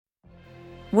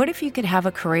What if you could have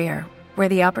a career where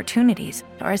the opportunities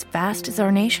are as vast as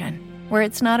our nation, where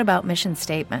it's not about mission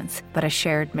statements, but a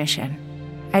shared mission?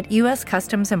 At U.S.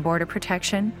 Customs and Border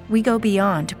Protection, we go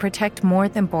beyond to protect more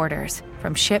than borders.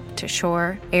 From ship to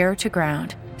shore, air to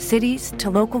ground, cities to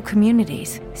local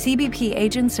communities, CBP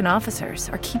agents and officers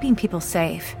are keeping people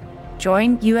safe.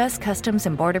 Join U.S. Customs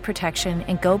and Border Protection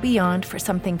and go beyond for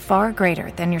something far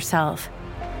greater than yourself.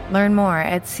 Learn more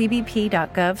at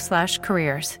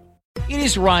cbp.gov/careers. It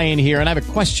is Ryan here, and I have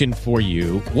a question for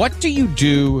you. What do you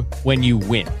do when you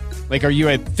win? Like, are you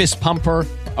a fist pumper,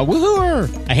 a woo-hooer,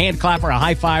 a hand clapper, a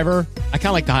high fiver? I kind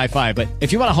of like the high five, but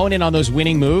if you want to hone in on those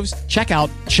winning moves, check out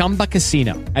Chumba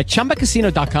Casino. At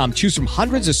ChumbaCasino.com, choose from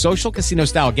hundreds of social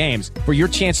casino-style games for your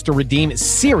chance to redeem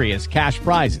serious cash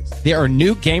prizes. There are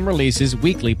new game releases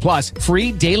weekly, plus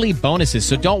free daily bonuses.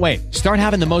 So don't wait. Start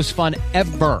having the most fun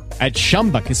ever at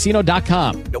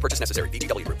ChumbaCasino.com. No purchase necessary.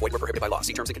 VGW. Void where prohibited by law.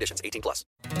 See terms and conditions. 18+.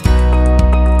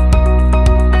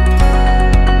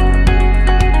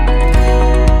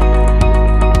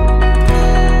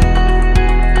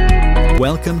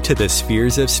 Welcome to the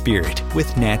Spheres of Spirit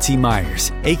with Nancy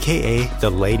Myers, aka the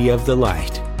Lady of the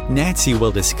Light. Nancy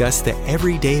will discuss the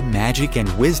everyday magic and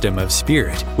wisdom of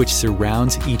spirit which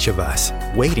surrounds each of us,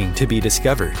 waiting to be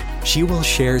discovered. She will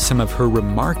share some of her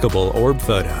remarkable orb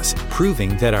photos,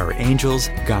 proving that our angels,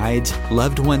 guides,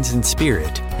 loved ones in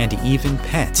spirit, and even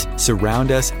pets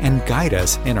surround us and guide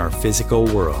us in our physical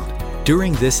world.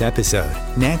 During this episode,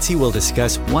 Nancy will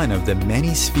discuss one of the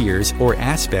many spheres or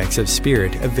aspects of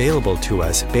spirit available to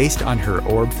us based on her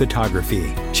orb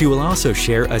photography. She will also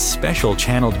share a special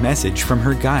channeled message from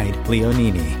her guide,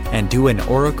 Leonini, and do an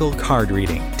oracle card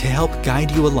reading to help guide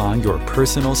you along your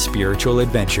personal spiritual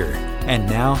adventure. And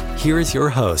now, here is your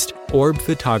host, orb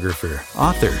photographer,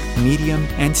 author, medium,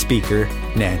 and speaker,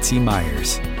 Nancy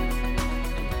Myers.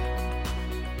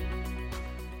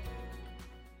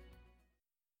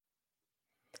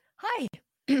 Hi,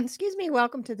 excuse me.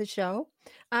 Welcome to the show.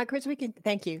 Chris,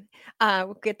 thank you.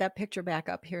 We'll get that picture back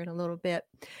up here in a little bit.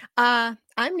 I'm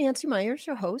Nancy Myers,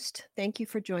 your host. Thank you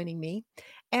for joining me.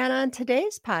 And on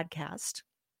today's podcast,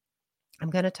 I'm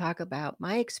going to talk about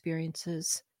my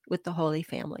experiences with the Holy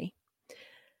Family.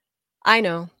 I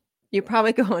know you're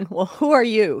probably going, well, who are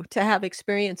you to have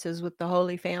experiences with the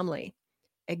Holy Family?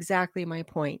 Exactly my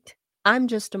point. I'm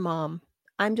just a mom.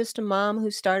 I'm just a mom who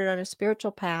started on a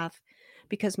spiritual path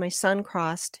because my son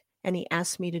crossed and he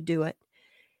asked me to do it.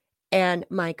 And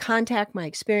my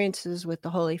experiences with the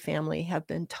Holy Family have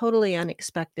been totally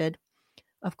unexpected,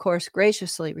 of course,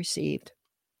 graciously received.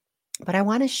 But I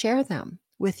want to share them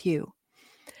with you.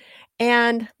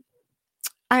 And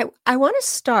I want to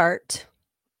start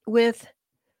with,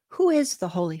 who is the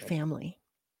Holy Family?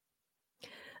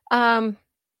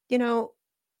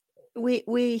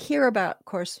 We hear about, of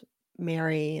course,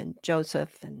 Mary and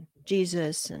Joseph and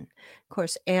Jesus, and of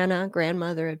course, Anna,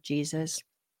 grandmother of Jesus.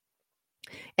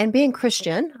 And being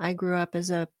Christian, I grew up as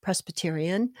a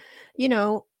Presbyterian. I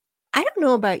don't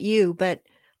know about you, but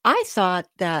I thought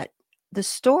that the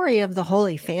story of the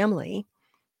Holy Family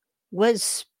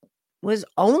was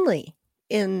only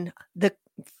in the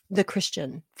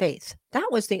Christian faith.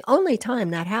 That was the only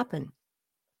time that happened.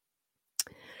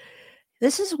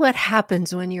 This is what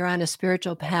happens when you're on a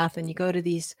spiritual path and you go to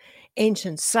these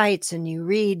ancient sites and you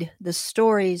read the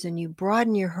stories and you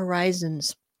broaden your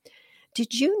horizons.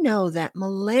 Did you know that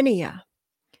millennia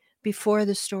before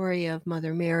the story of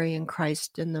Mother Mary and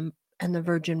Christ and the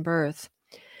virgin birth,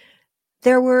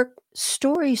 there were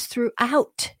stories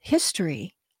throughout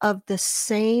history of the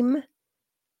same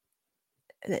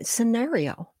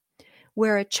scenario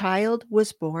where a child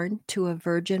was born to a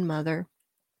virgin mother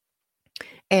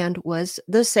and was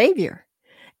the savior.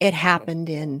 It happened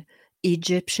in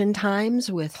Egyptian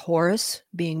times with Horus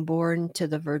being born to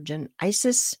the virgin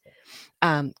Isis.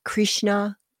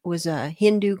 Krishna was a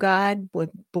Hindu god,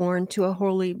 born to a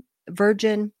holy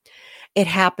virgin. It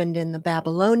happened in the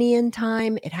Babylonian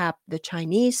time. The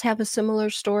Chinese have a similar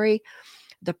story.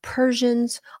 The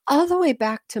Persians, all the way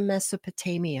back to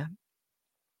Mesopotamia.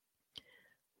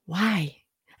 Why?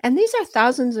 And these are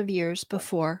thousands of years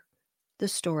before the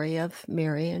story of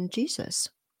Mary and Jesus.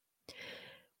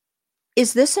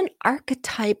 Is this an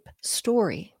archetype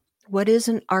story? What is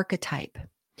an archetype?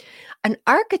 An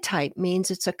archetype means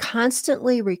it's a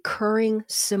constantly recurring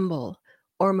symbol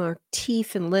or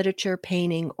motif in literature,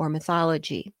 painting, or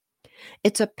mythology.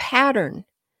 It's a pattern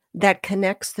that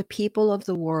connects the people of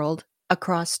the world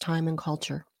across time and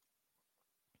culture.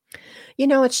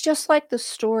 It's just like the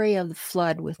story of the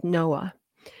flood with Noah.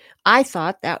 I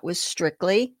thought that was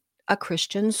strictly a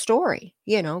Christian story.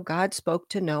 God spoke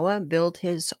to Noah, build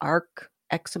his ark,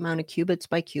 X amount of cubits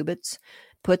by cubits,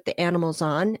 put the animals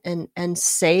on and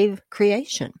save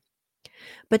creation.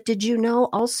 But did you know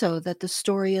also that the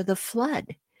story of the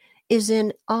flood is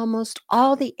in almost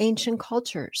all the ancient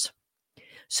cultures?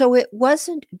 So it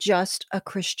wasn't just a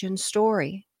Christian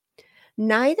story.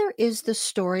 Neither is the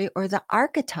story or the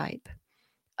archetype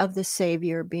of the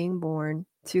Savior being born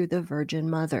through the Virgin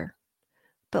Mother.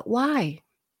 But why?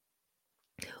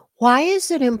 Why is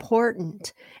it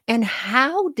important? And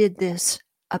how did this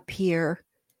appear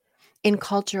in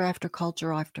culture after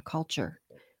culture after culture?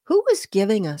 Who was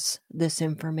giving us this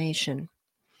information?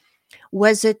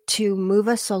 Was it to move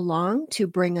us along, to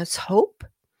bring us hope?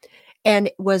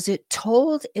 And was it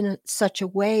told in such a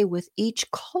way with each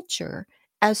culture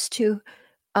as to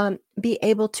be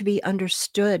able to be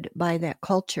understood by that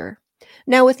culture?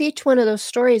 Now, with each one of those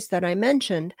stories that I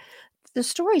mentioned, the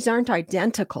stories aren't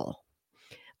identical,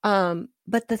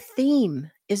 but the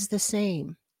theme is the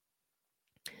same.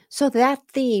 So that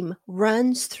theme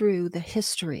runs through the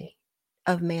history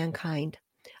of mankind.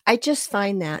 I just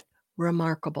find that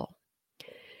remarkable.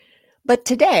 But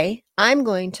today, I'm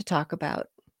going to talk about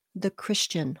the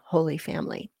Christian Holy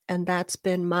Family, and that's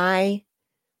been my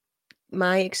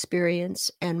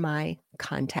experience and my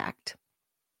contact.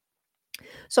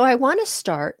 So I want to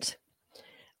start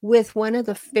with one of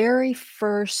the very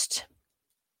first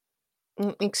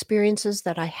experiences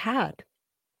that I had.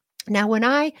 Now,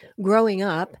 when growing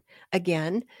up,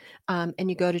 again, and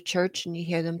you go to church and you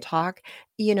hear them talk,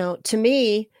 to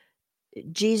me,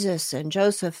 Jesus and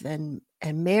Joseph and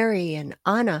Mary and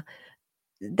Anna,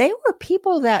 they were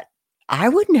people that I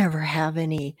would never have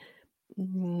any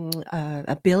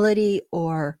ability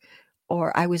or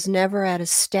I was never at a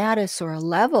status or a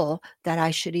level that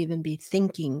I should even be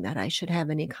thinking that I should have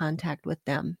any contact with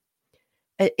them.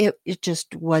 It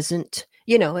just wasn't,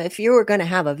 if you were going to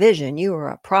have a vision, you were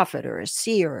a prophet or a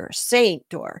seer or a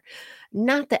saint or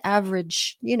not the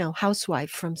average, housewife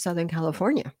from Southern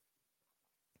California.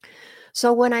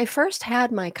 So when I first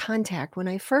had my contact, when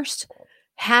I first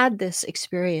had this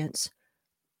experience,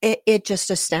 it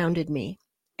just astounded me.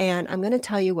 And I'm going to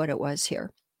tell you what it was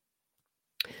here.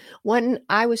 When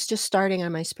I was just starting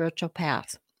on my spiritual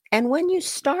path, and when you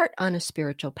start on a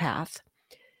spiritual path,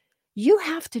 you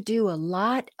have to do a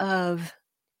lot of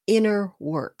inner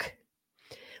work.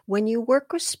 When you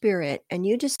work with spirit and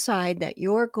you decide that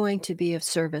you're going to be of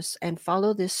service and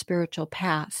follow this spiritual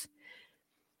path,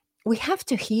 we have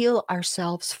to heal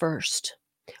ourselves first.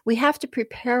 We have to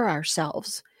prepare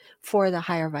ourselves for the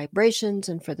higher vibrations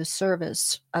and for the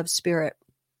service of spirit.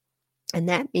 And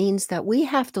that means that we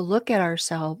have to look at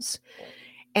ourselves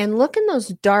and look in those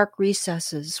dark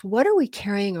recesses. What are we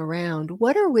carrying around?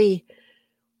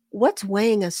 What's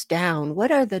weighing us down?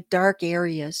 What are the dark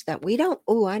areas that I don't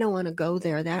want to go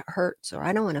there. That hurts, or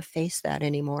I don't want to face that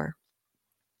anymore.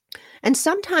 And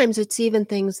sometimes it's even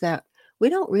things that we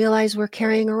don't realize we're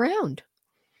carrying around.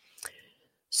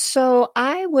 So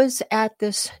I was at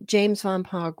this James Von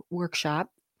Pogg workshop,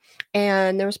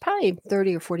 and there was probably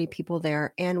 30 or 40 people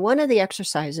there. And one of the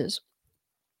exercises,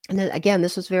 and then again,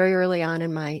 this was very early on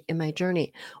in my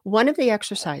journey. One of the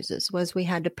exercises was we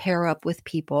had to pair up with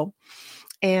people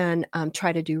and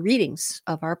try to do readings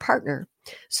of our partner.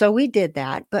 So we did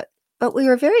that, but we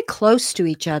were very close to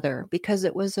each other because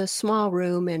it was a small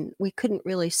room and we couldn't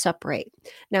really separate.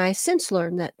 Now, I since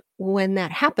learned that when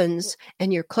that happens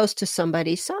and you're close to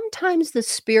somebody, sometimes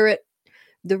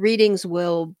the readings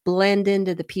will blend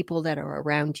into the people that are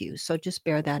around you. So just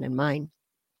bear that in mind.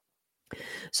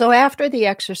 So after the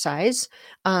exercise,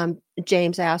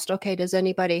 James asked, okay, does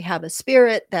anybody have a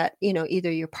spirit that,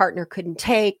 either your partner couldn't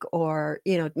take or,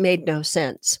 made no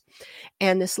sense?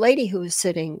 And this lady who was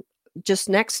sitting just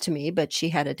next to me, but she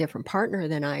had a different partner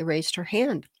than I, raised her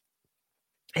hand.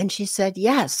 And she said,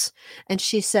 yes. And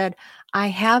she said, I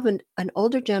have an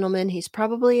older gentleman. He's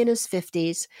probably in his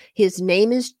 50s. His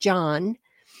name is John,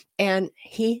 and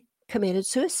he committed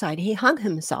suicide. He hung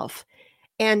himself.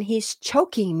 And he's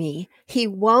choking me. He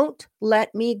won't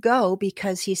let me go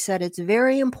because he said it's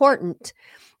very important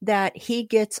that he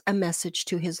gets a message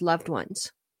to his loved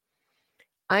ones.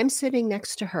 I'm sitting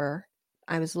next to her.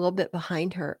 I was a little bit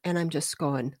behind her, and I'm just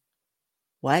going,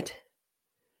 what?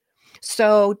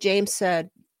 So James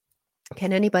said,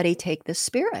 can anybody take this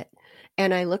spirit?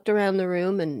 And I looked around the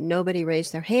room and nobody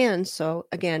raised their hands. So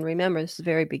again, remember, this is the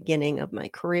very beginning of my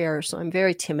career. So I'm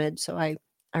very timid. So I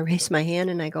raised my hand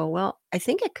and I go, well, I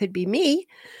think it could be me.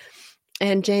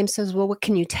 And James says, well, what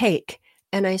can you take?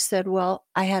 And I said, well,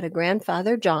 I had a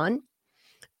grandfather, John,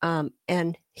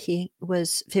 and he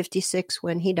was 56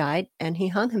 when he died and he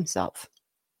hung himself.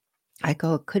 I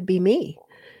go, it could be me.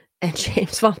 And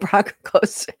James Von Prager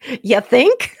goes, you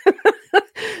think?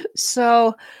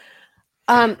 So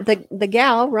the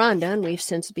gal, Rhonda, and we've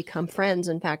since become friends.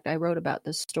 In fact, I wrote about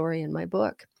this story in my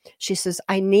book. She says,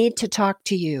 I need to talk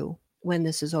to you when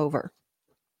this is over.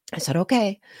 I said,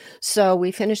 okay. So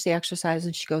we finished the exercise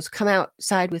and she goes, come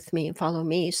outside with me and follow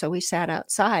me. So we sat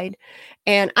outside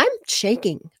and I'm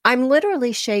shaking. I'm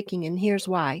literally shaking. And here's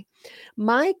why.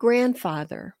 My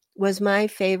grandfather was my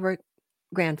favorite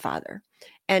grandfather,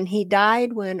 and he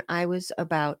died when I was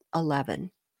about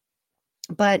 11.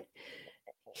 But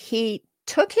he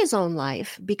took his own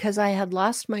life because I had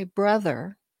lost my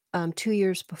brother 2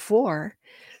 years before.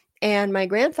 And my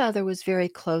grandfather was very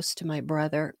close to my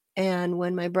brother. And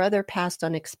when my brother passed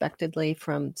unexpectedly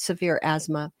from severe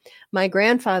asthma, my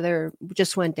grandfather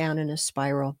just went down in a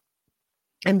spiral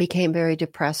and became very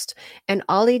depressed. And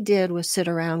all he did was sit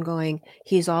around going,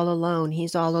 he's all alone.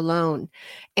 He's all alone.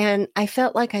 And I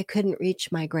felt like I couldn't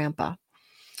reach my grandpa.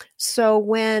 So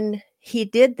when he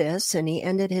did this and he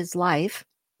ended his life,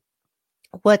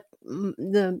 what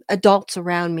the adults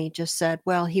around me just said,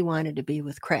 well, he wanted to be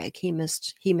with Craig. He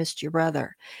missed your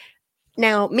brother.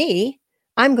 Now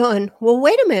I'm going, well,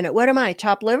 wait a minute. What am I,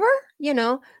 chopped liver?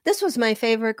 This was my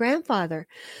favorite grandfather.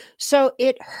 So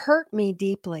it hurt me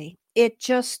deeply. It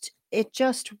just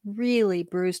really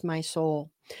bruised my soul.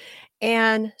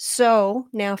 And so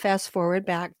now fast forward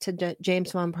back to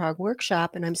James Von Prague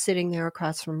workshop, and I'm sitting there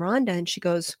across from Rhonda, and she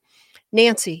goes,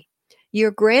 Nancy,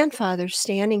 your grandfather's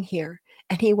standing here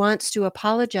and he wants to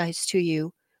apologize to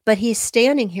you, but he's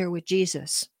standing here with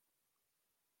Jesus.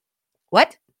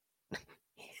 What?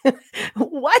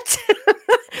 What?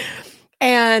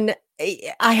 And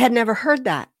I had never heard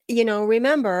that.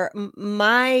 Remember,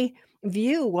 my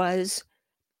view was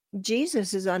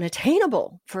Jesus is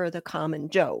unattainable for the common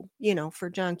Joe, for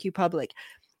John Q. Public.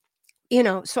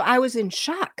 So I was in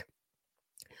shock.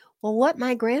 Well, what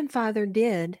my grandfather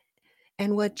did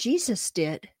and what Jesus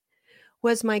did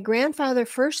was my grandfather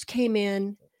first came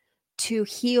in to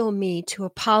heal me, to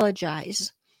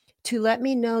apologize, to let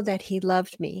me know that he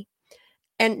loved me.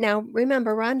 And now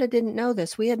remember, Rhonda didn't know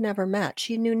this. We had never met.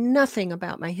 She knew nothing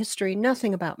about my history,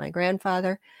 nothing about my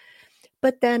grandfather.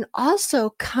 But then also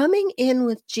coming in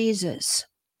with Jesus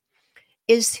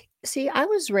I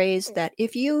was raised that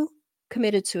if you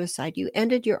committed suicide, you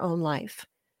ended your own life.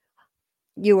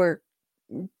 You were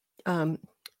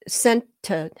sent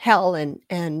to hell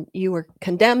and you were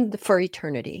condemned for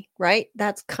eternity, right?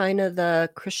 That's kind of the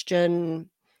Christian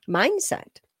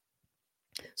mindset.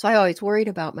 So I always worried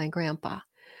about my grandpa.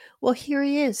 Well, here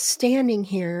he is standing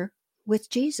here with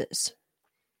Jesus.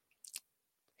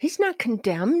 He's not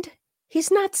condemned. He's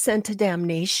not sent to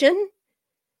damnation.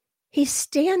 He's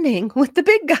standing with the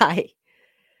big guy.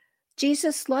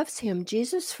 Jesus loves him.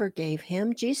 Jesus forgave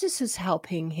him. Jesus is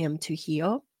helping him to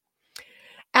heal.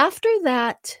 After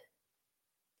that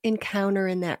encounter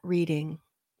in that reading,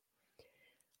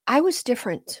 I was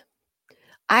different.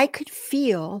 I could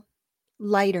feel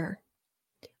lighter.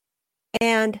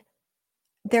 And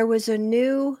there was a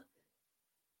new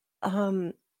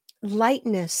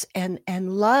lightness and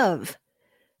love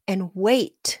and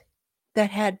weight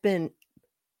that had been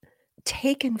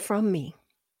taken from me,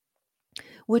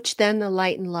 which then the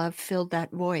light and love filled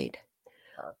that void.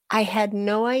 I had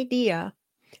no idea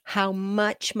how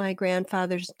much my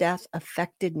grandfather's death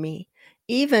affected me,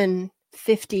 even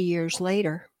 50 years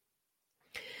later.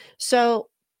 So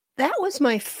that was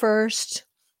my first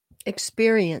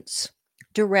experience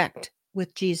direct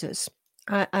with Jesus.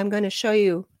 I'm going to show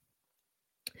you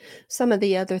some of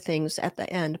the other things at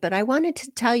the end, but I wanted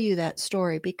to tell you that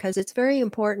story because it's very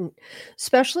important,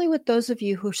 especially with those of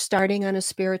you who are starting on a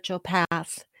spiritual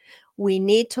path. We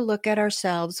need to look at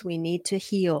ourselves. We need to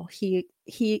heal.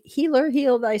 Healer,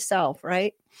 heal thyself,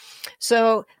 right?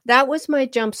 So that was my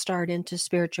jump start into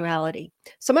spirituality.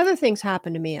 Some other things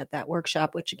happened to me at that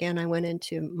workshop, which again, I went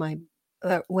into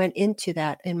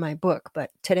that in my book,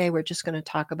 but today we're just going to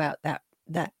talk about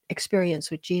that experience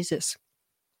with Jesus.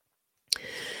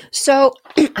 So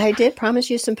I did promise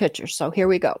you some pictures. So here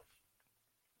we go.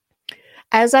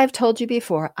 As I've told you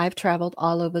before, I've traveled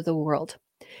all over the world.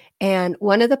 And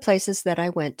one of the places that I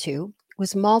went to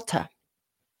was Malta.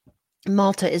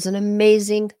 Malta is an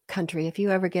amazing country. If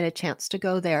you ever get a chance to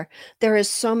go there, there is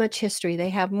so much history. They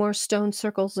have more stone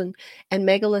circles and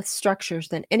megalith structures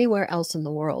than anywhere else in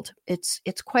the world. It's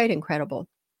quite incredible.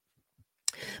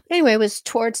 Anyway, it was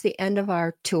towards the end of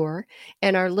our tour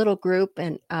and our little group,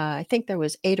 and I think there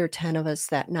was 8 or 10 of us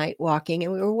that night walking,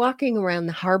 and we were walking around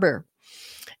the harbor.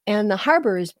 And the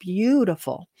harbor is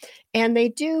beautiful. And they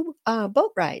do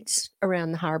boat rides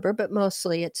around the harbor, but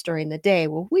mostly it's during the day.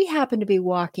 Well, we happen to be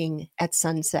walking at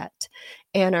sunset.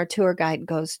 And our tour guide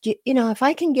goes, you know, if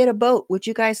I can get a boat, would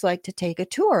you guys like to take a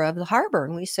tour of the harbor?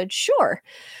 And we said, sure.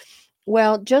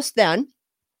 Well, just then,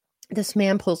 this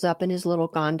man pulls up in his little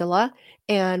gondola,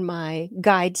 and my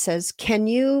guide says, can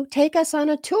you take us on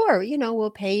a tour? You know,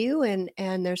 we'll pay you, and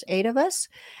there's 8 of us,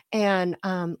 and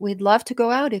we'd love to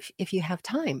go out if you have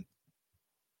time.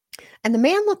 And the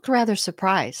man looked rather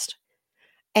surprised,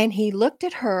 and he looked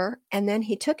at her, and then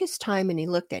he took his time and he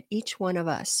looked at each one of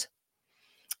us.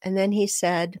 And then he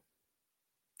said,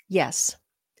 yes,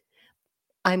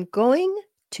 I'm going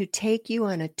to take you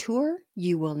on a tour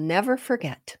you will never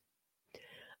forget.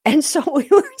 And so we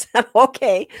said,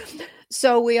 okay.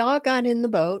 So we all got in the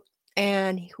boat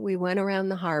and we went around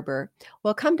the harbor.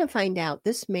 Well, come to find out,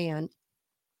 this man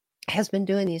has been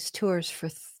doing these tours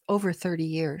for over 30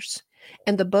 years.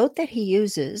 And the boat that he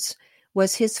uses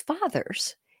was his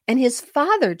father's. And his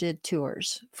father did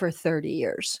tours for 30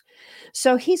 years.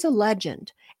 So he's a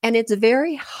legend. And it's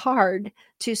very hard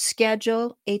to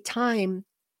schedule a time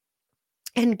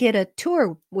and get a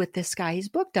tour with this guy. He's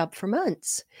booked up for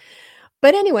months.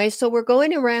 But anyway, so we're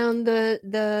going around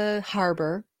the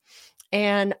harbor,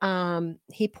 and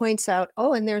he points out,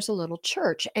 oh, and there's a little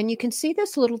church, and you can see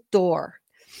this little door.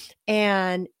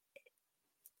 And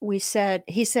he said,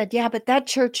 yeah, but that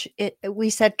church, we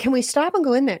said, can we stop and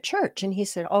go in that church? And he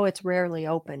said, oh, it's rarely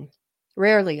open.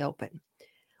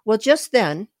 Well, just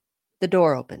then the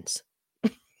door opens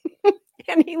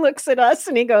and he looks at us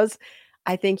and he goes,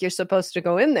 I think you're supposed to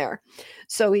go in there.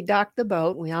 So we docked the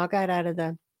boat. We all got out of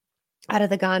the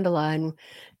gondola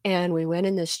and we went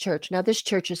in this church. Now this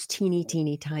church is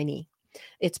teeny tiny.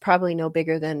 It's probably no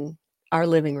bigger than our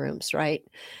living rooms, right?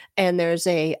 And there's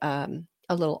a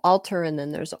little altar, and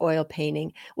then there's oil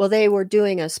painting. Well, they were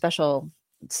doing a special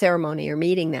ceremony or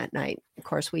meeting that night. Of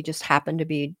course, we just happened to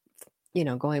be, you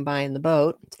know, going by in the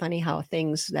boat. It's funny how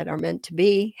things that are meant to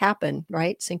be happen,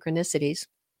 right? Synchronicities.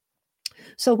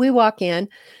 So we walk in,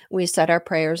 we said our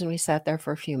prayers, and we sat there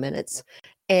for a few minutes.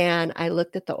 And I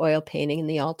looked at the oil painting in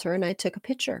the altar and I took a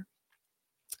picture.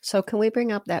 So can we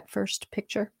bring up that first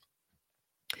picture?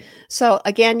 So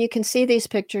again, you can see these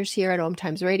pictures here at Om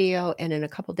Times Radio, and in a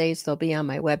couple days they'll be on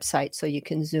my website, so you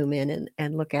can zoom in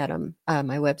and look at them.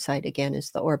 My website again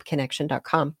is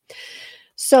theorbconnection.com.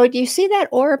 So do you see that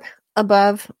orb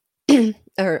above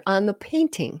or on the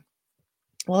painting?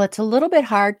 Well, it's a little bit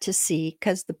hard to see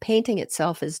because the painting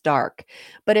itself is dark,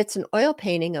 but it's an oil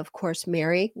painting, of course,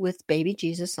 Mary with baby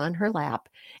Jesus on her lap.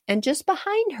 And just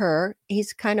behind her,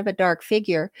 he's kind of a dark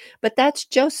figure, but that's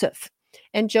Joseph.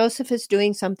 And Joseph is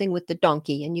doing something with the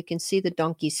donkey, and you can see the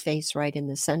donkey's face right in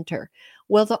the center.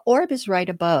 Well, the orb is right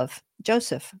above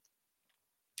Joseph.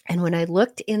 And when I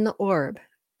looked in the orb,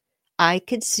 I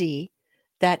could see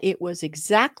that it was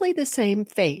exactly the same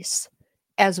face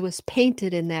as was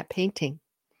painted in that painting.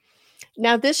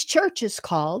 Now, this church is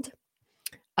called,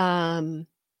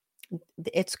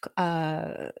 it's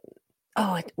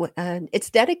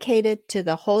dedicated to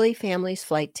the Holy Family's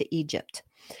flight to Egypt.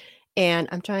 And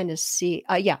I'm trying to see,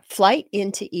 flight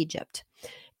into Egypt.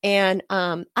 And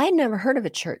I'd never heard of a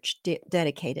church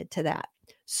dedicated to that.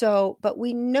 So, but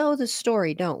we know the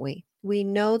story, don't we? We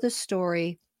know the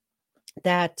story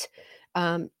that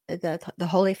the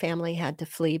Holy Family had to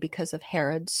flee because of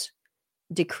Herod's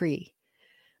decree.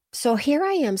 So here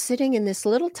I am sitting in this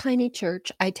little tiny church.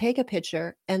 I take a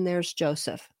picture and there's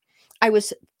Joseph. I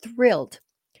was thrilled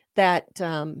that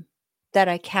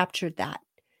I captured that,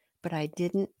 but I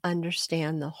didn't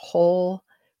understand the whole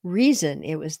reason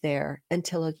it was there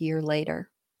until a year later.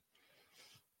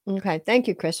 Okay, thank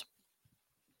you, Chris.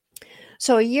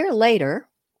 So a year later,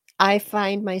 I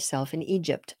find myself in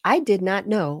Egypt. I did not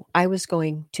know I was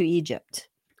going to Egypt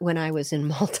when I was in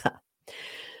Malta.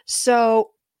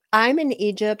 So I'm in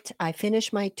Egypt. I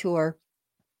finished my tour,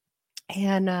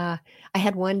 and I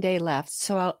had one day left.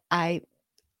 So I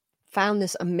found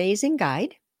this amazing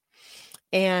guide,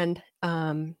 and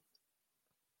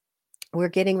we're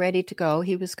getting ready to go.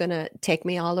 He was going to take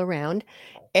me all around,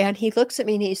 and he looks at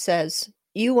me and he says,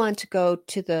 "You want to go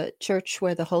to the church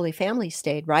where the Holy Family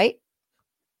stayed, right?"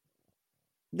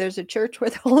 There's a church where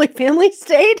the Holy Family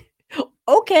stayed?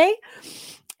 Okay.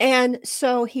 And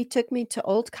so he took me to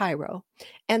Old Cairo,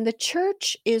 and the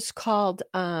church is called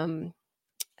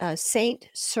Saint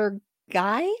Sergius,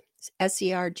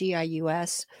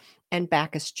 Sergius, and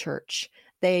Bacchus Church.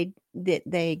 They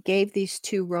gave these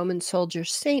two Roman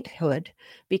soldiers sainthood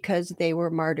because they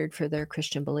were martyred for their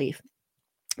Christian belief.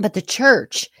 But the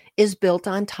church is built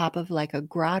on top of like a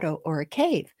grotto or a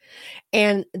cave,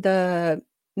 and the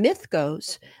myth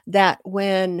goes that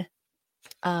when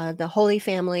the Holy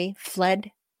Family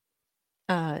fled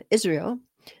Israel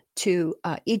to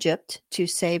Egypt to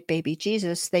save baby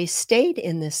Jesus, they stayed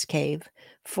in this cave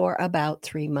for about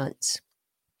 3 months.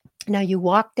 Now you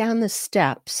walk down the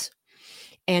steps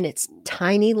and it's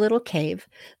tiny little cave.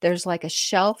 There's like a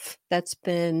shelf that's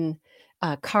been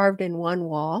carved in one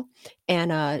wall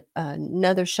and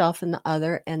another shelf in the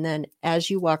other. And then as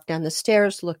you walk down the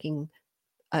stairs looking,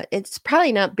 it's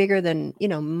probably not bigger than,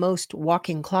 most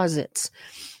walk-in closets.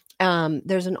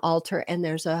 There's an altar and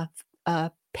there's a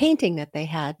painting that they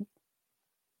had.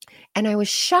 And I was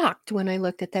shocked when I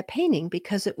looked at that painting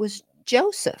because it was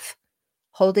Joseph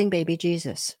holding baby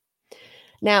Jesus.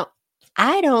 Now,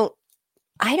 I don't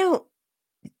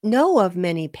know of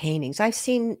many paintings. I've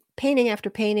seen painting after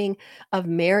painting of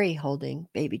Mary holding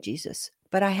baby Jesus,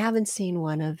 but I haven't seen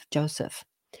one of Joseph.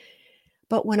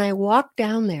 But when I walked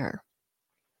down there,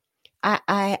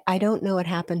 I don't know what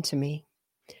happened to me.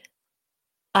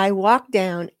 I walked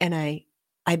down and I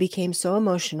became so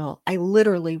emotional. I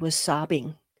literally was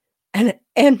sobbing.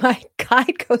 And my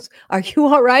guide goes, "Are you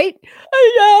all right?" "Yeah,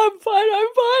 I'm fine. I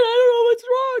don't know what's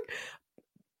wrong."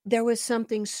 There was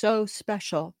something so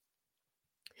special.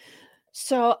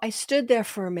 So I stood there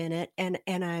for a minute and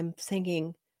I'm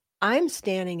thinking, I'm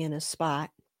standing in a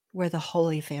spot where the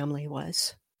Holy Family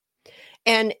was.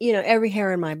 And, every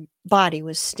hair in my body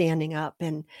was standing up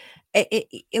and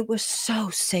it was so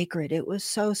sacred. It was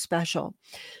so special.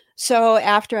 So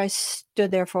after I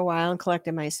stood there for a while and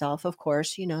collected myself, of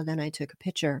course, then I took a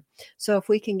picture. So if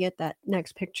we can get that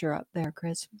next picture up there,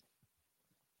 Chris.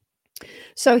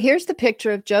 So here's the picture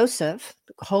of Joseph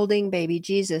holding baby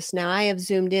Jesus. Now I have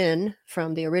zoomed in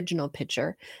from the original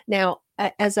picture. Now,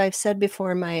 as I've said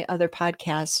before in my other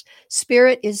podcasts,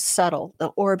 spirit is subtle. The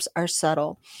orbs are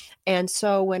subtle. And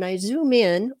so when I zoom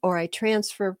in or I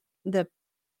transfer the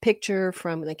picture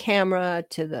from the camera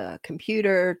to the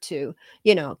computer to,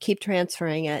 keep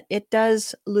transferring it, it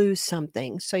does lose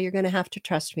something. So you're going to have to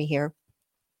trust me here.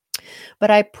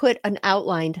 But I put an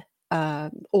outlined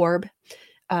orb.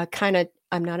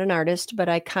 I'm not an artist, but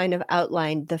I kind of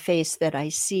outlined the face that I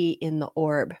see in the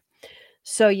orb.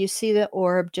 So you see the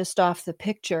orb just off the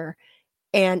picture,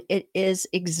 and it is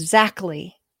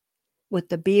exactly with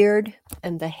the beard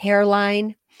and the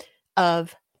hairline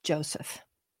of Joseph.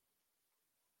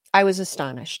 I was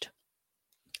astonished,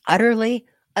 utterly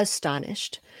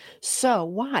astonished. So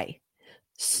why?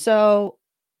 So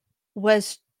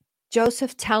was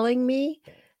Joseph telling me,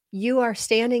 you are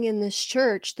standing in this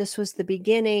church. This was the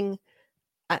beginning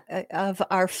of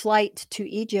our flight to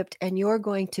Egypt, and you're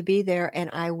going to be there, and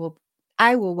I will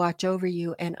watch over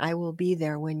you, and I will be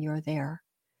there when you're there.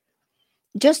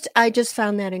 I just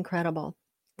found that incredible.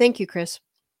 Thank you, Chris.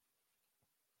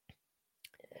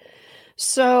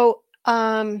 So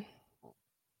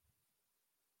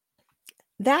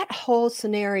that whole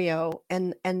scenario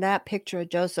and that picture of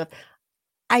Joseph,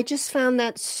 I just found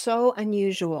that so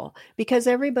unusual because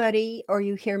everybody, or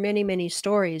you hear many, many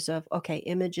stories of,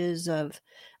 images of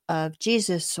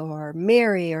Jesus or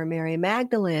Mary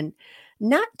Magdalene,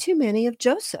 not too many of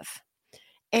Joseph.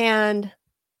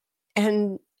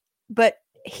 But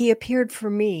he appeared for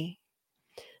me.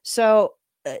 So,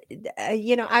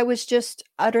 I was just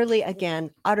utterly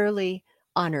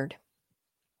honored.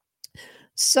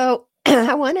 So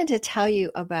I wanted to tell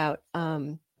you about,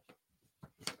 hold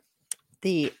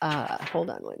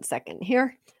on one second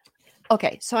here.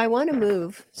 Okay, so I want to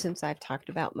move, since I've talked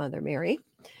about Mother Mary,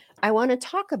 I want to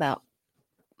talk about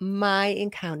my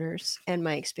encounters and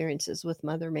my experiences with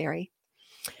Mother Mary.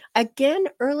 Again,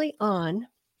 early on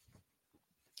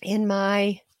in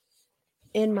my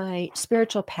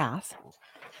spiritual path,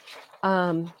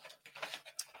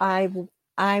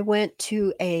 I went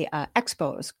to a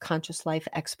expo, it was Conscious Life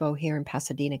Expo here in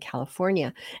Pasadena,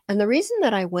 California. And the reason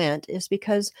that I went is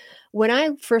because when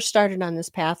I first started on this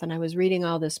path and I was reading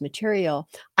all this material,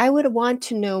 I would want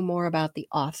to know more about the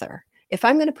author. If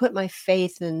I'm going to put my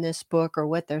faith in this book or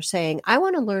what they're saying, I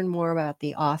want to learn more about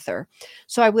the author.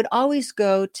 So I would always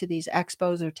go to these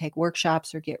expos or take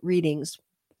workshops or get readings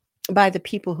by the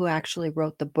people who actually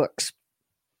wrote the books.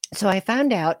 So I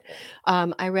found out,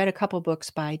 I read a couple books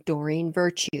by Doreen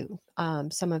Virtue.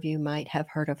 Some of you might have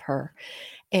heard of her.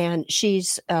 And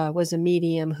she's was a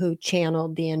medium who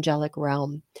channeled the angelic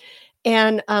realm.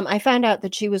 And I found out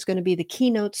that she was going to be the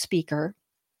keynote speaker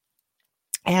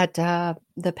at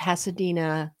the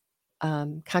Pasadena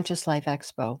Conscious Life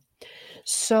Expo.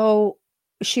 So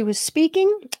she was speaking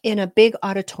in a big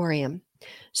auditorium.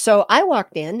 So I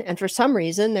walked in, and for some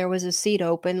reason there was a seat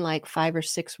open like 5 or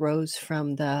 6 rows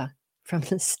from the from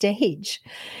the stage.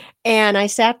 And I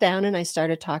sat down and I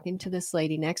started talking to this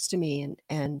lady next to me.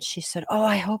 And she said, oh,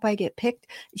 I hope I get picked.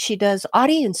 She does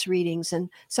audience readings, and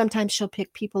sometimes she'll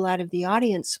pick people out of the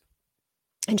audience.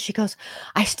 And she goes,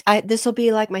 this will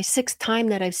be like my 6th time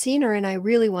that I've seen her, and I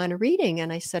really want a reading.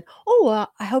 And I said, oh,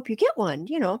 I hope you get one,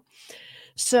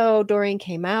 So Doreen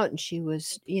came out and she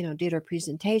was, did her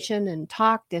presentation and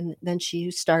talked. And then she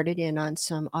started in on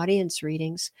some audience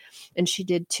readings, and she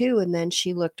did 2. And then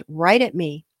she looked right at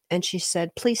me and she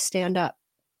said, please stand up.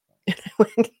 And I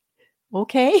went,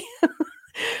 okay.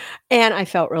 And I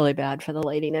felt really bad for the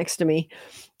lady next to me.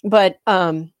 But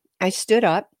I stood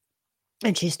up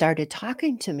and she started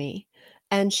talking to me.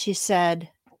 And she said,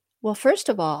 well, first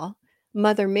of all,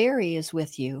 Mother Mary is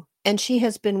with you. And she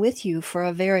has been with you for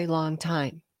a very long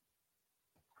time.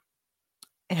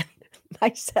 And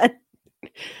I said,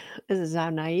 this is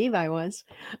how naive I was,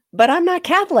 but I'm not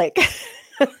Catholic.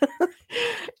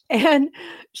 And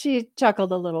she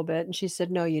chuckled a little bit and she said,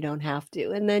 no, you don't have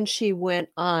to. And then she went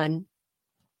on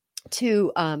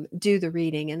to do the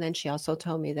reading. And then she also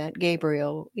told me that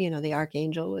Gabriel, the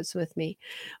archangel, was with me.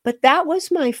 But that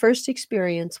was my first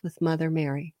experience with Mother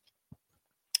Mary.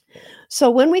 So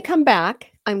when we come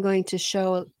back, I'm going to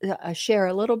share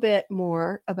a little bit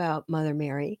more about Mother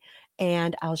Mary,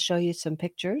 and I'll show you some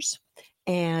pictures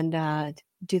and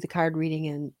do the card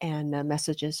reading and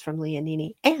messages from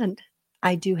Leonini. And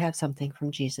I do have something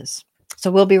from Jesus.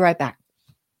 So we'll be right back.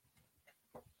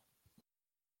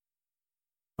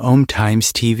 Om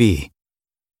Times TV.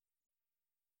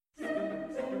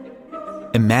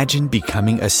 Imagine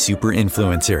becoming a super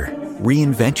influencer.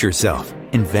 Reinvent yourself,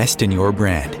 invest in your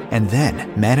brand, and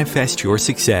then manifest your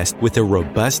success with a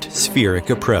robust spheric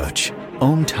approach.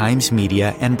 Om Times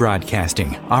Media and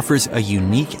Broadcasting offers a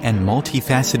unique and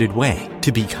multifaceted way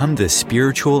to become the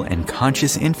spiritual and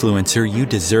conscious influencer you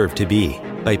deserve to be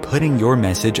by putting your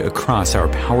message across our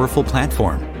powerful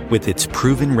platform with its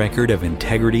proven record of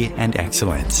integrity and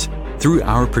excellence. Through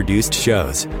our produced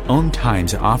shows, Om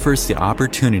Times offers the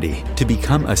opportunity to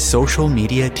become a social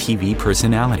media TV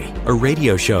personality, a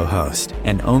radio show host,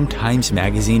 an Om Times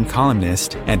magazine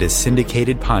columnist, and a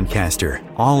syndicated podcaster,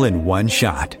 all in one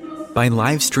shot. By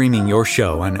live streaming your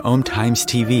show on Om Times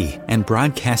TV and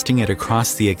broadcasting it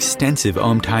across the extensive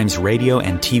Om Times radio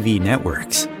and TV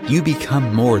networks, you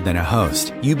become more than a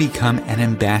host. You become an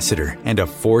ambassador and a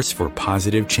force for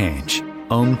positive change.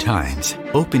 Om Times.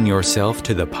 Open yourself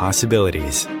to the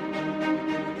possibilities.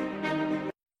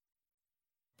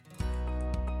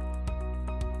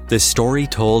 The story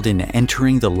told in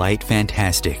Entering the Light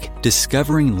Fantastic,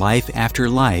 Discovering Life After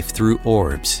Life Through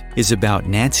Orbs, is about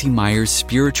Nancy Meyer's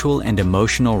spiritual and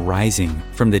emotional rising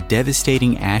from the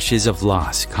devastating ashes of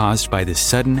loss caused by the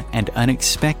sudden and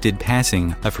unexpected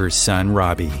passing of her son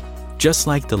Robbie. Just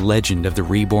like the legend of the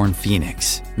reborn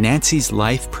phoenix, Nancy's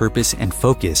life purpose and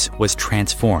focus was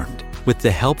transformed. With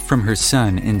the help from her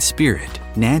son in spirit,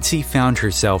 Nancy found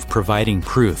herself providing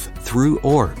proof through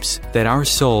orbs that our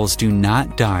souls do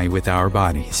not die with our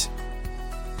bodies.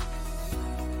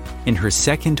 In her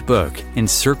second book,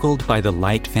 Encircled by the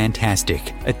Light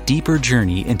Fantastic, A Deeper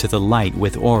Journey into the Light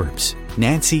with Orbs,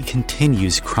 Nancy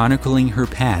continues chronicling her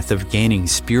path of gaining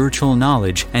spiritual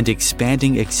knowledge and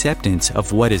expanding acceptance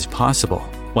of what is possible,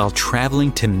 while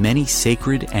traveling to many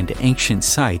sacred and ancient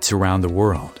sites around the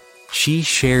world. She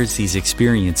shares these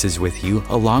experiences with you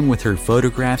along with her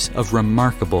photographs of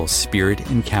remarkable spirit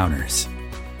encounters.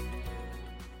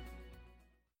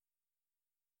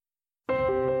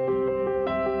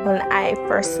 When I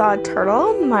first saw a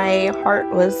turtle, my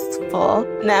heart was full.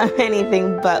 Now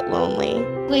anything but lonely.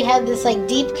 We had this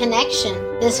deep connection,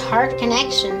 this heart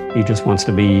connection. He just wants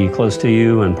to be close to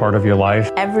you and part of your life.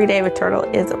 Every day with turtle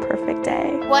is a perfect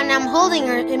day. When I'm holding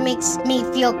her, it makes me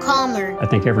feel calmer. I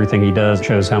think everything he does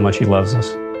shows how much he loves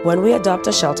us. When we adopt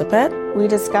a shelter pet, We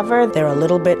discover they're a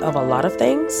little bit of a lot of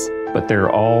things, but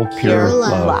they're all pure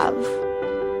love.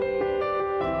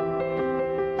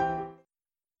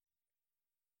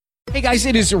 Hey guys,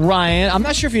 it is Ryan. I'm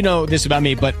not sure if you know this about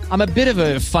me, but I'm a bit of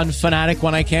a fun fanatic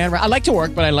when I can. I like to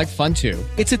work, but I like fun too.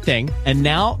 It's a thing. And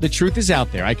now the truth is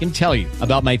out there. I can tell you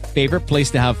about my favorite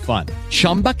place to have fun.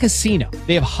 Chumba Casino.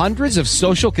 They have hundreds of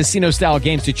social casino style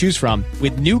games to choose from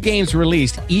with new games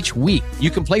released each week. You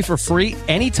can play for free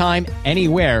anytime,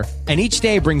 anywhere, And each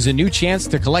day brings a new chance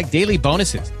to collect daily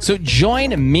bonuses. So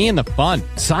join me in the fun.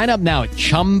 Sign up now at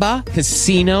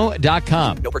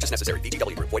ChumbaCasino.com. No purchase necessary.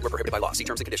 VGW Group. Void where prohibited by law. See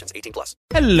terms and conditions. 18+.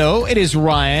 Hello, it is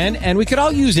Ryan, and we could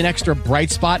all use an extra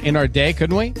bright spot in our day,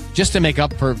 couldn't we? Just to make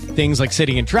up for things like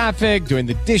sitting in traffic, doing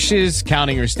the dishes,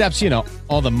 counting your steps,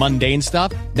 all the mundane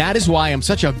stuff. That is why I'm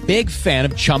such a big fan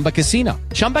of Chumba Casino.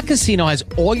 Chumba Casino has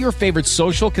all your favorite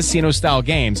social casino-style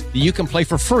games that you can play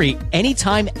for free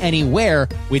anytime, anywhere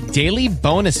with daily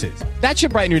bonuses. That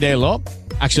should brighten your day a little.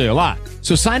 Actually, a lot.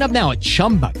 So sign up now at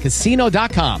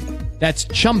ChumbaCasino.com. That's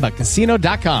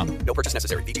ChumbaCasino.com. No purchase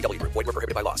necessary. VGW Group. Void where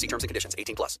prohibited by law. See terms and conditions.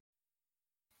 18+.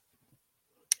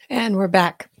 And we're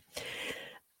back.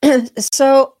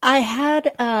 So I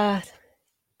had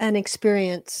an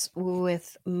experience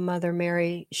with Mother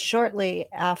Mary shortly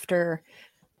after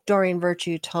Doreen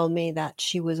Virtue told me that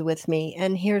she was with me.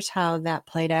 And here's how that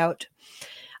played out.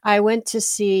 I went to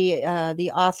see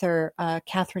the author,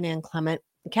 Catherine Ann Clement.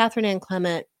 Catherine Ann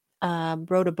Clement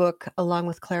wrote a book along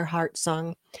with Claire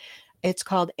Hartsong. It's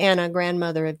called Anna,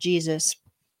 Grandmother of Jesus.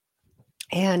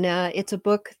 And it's a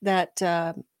book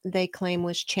that they claim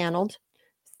was channeled.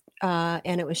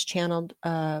 And it was channeled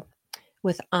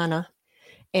with Anna.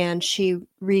 And she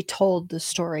retold the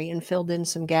story and filled in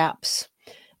some gaps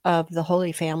of the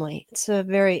Holy Family. It's a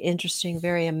very interesting,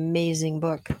 very amazing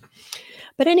book.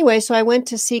 But anyway, so I went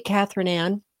to see Catherine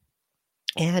Ann,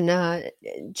 and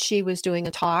she was doing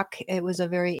a talk. It was a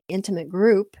very intimate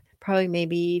group, probably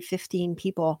maybe 15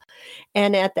 people.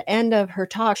 And at the end of her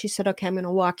talk, she said, okay, I'm going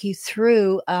to walk you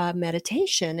through a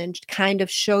meditation and kind of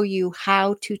show you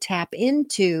how to tap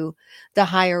into the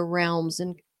higher realms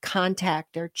and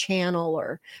contact or channel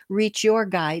or reach your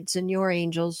guides and your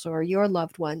angels or your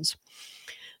loved ones.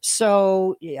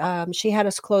 So she had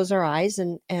us close our eyes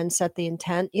and set the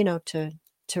intent,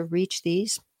 to reach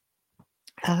these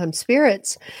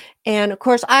spirits. And of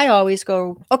course, I always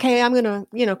go, okay, I'm going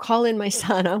to, call in my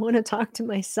son. I want to talk to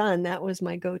my son. That was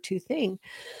my go-to thing.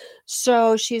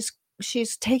 So she's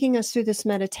taking us through this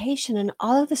meditation, and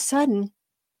all of a sudden,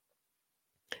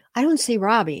 I don't see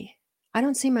Robbie. I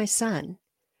don't see my son.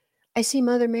 I see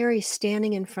Mother Mary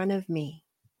standing in front of me,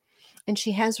 and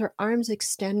she has her arms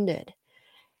extended.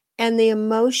 And the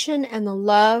emotion and the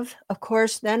love, of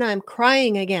course, then I'm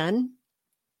crying again.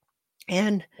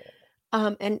 And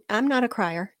I'm not a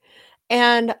crier.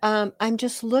 And I'm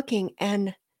just looking,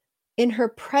 and in her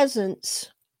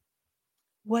presence,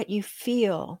 what you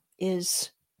feel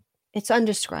it's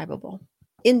indescribable.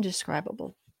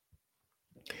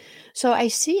 So I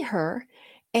see her,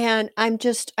 and I'm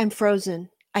frozen.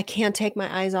 I can't take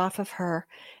my eyes off of her.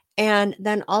 And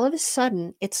then all of a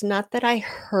sudden, it's not that I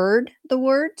heard the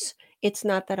words. It's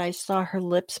not that I saw her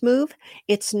lips move.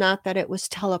 It's not that it was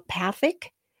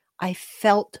telepathic. I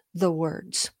felt the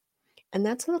words. And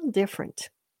that's a little different.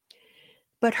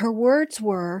 But her words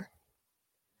were,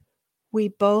 we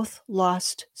both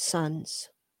lost sons.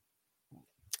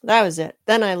 That was it.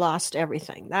 Then I lost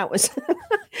everything. That was...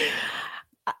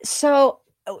 So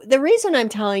the reason I'm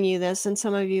telling you this, and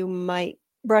some of you might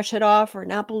brush it off or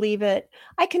not believe it,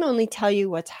 I can only tell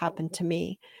you what's happened to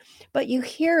me. But you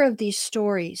hear of these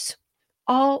stories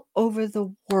all over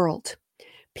the world.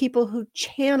 People who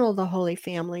channel the Holy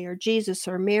Family or Jesus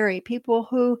or Mary, people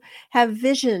who have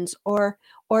visions or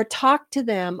talk to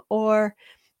them or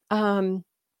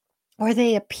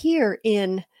they appear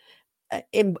in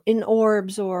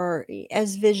orbs or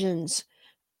as visions.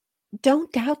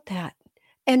 Don't doubt that.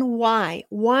 And why?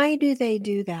 Why do they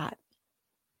do that?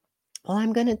 Well,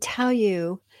 I'm going to tell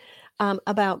you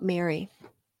about Mary.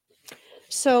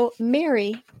 So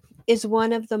Mary is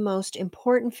one of the most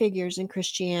important figures in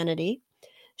Christianity.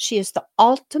 She is the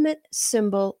ultimate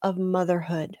symbol of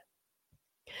motherhood.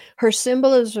 Her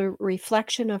symbol is a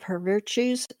reflection of her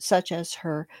virtues, such as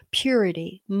her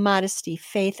purity, modesty,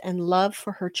 faith, and love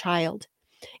for her child.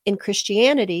 In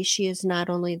Christianity, she is not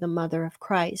only the mother of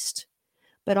Christ,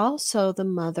 but also the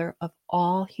mother of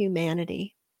all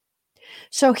humanity.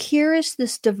 So here is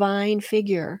this divine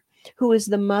figure who is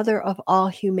the mother of all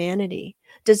humanity.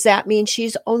 Does that mean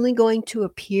she's only going to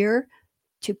appear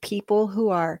to people who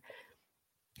are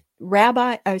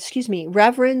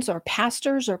reverends or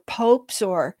pastors or popes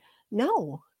or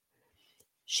no?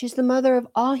 She's the mother of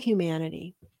all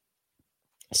humanity.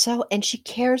 So, and she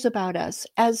cares about us,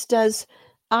 as does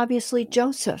obviously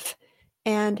Joseph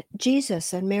and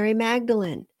Jesus and Mary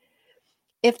Magdalene.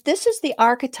 If this is the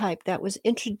archetype that was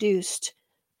introduced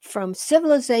from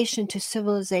civilization to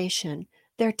civilization,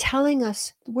 they're telling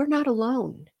us we're not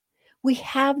alone. We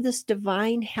have this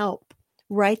divine help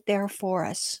right there for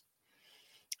us,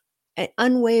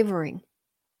 unwavering.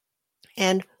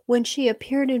 And when she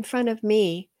appeared in front of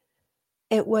me,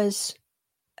 it was,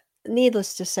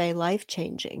 needless to say,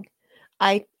 life-changing.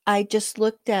 I just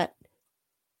looked at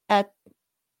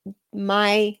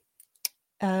my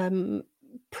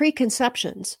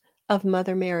preconceptions of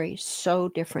Mother Mary so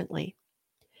differently.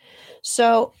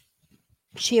 So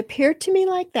she appeared to me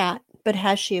like that, but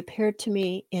has she appeared to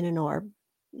me in an orb?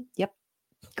 Yep.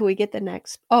 Can we get the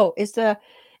next? Oh, is the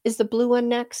blue one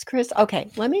next, Chris? Okay,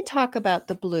 let me talk about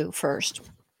the blue first.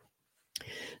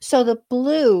 So the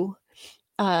blue,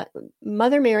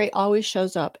 Mother Mary always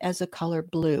shows up as a color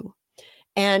blue,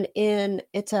 and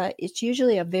it's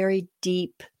usually a very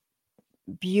deep,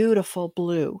 beautiful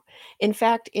blue. In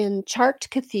fact, in Chartres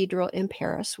Cathedral in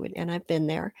Paris, and I've been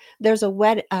there, there's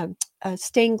a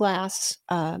stained glass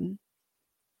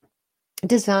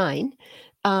design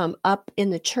up in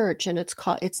the church, and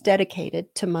it's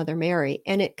dedicated to Mother Mary,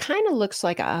 and it kind of looks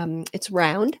like it's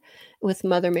round with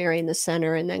Mother Mary in the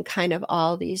center, and then kind of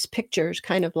all these pictures,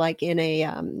 kind of like in a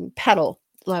petal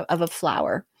of a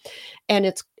flower, and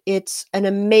it's an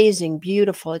amazing,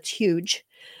 beautiful. It's huge,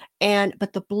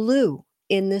 but the blue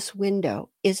in this window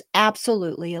is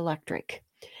absolutely electric,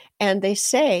 and they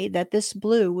say that this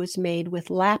blue was made with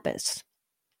lapis,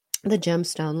 the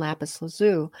gemstone lapis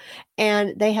lazuli,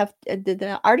 and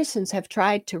the artisans have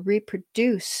tried to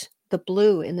reproduce the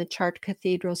blue in the Chartres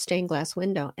Cathedral stained glass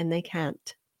window, and they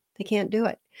can't do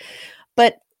it.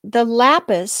 But the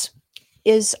lapis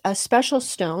is a special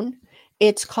stone.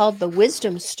 It's called the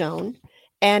wisdom stone,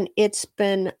 and it's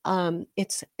been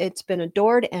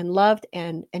adored and loved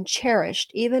and cherished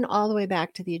even all the way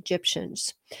back to the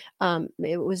Egyptians.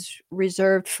 It was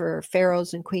reserved for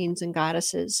pharaohs and queens and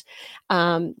goddesses.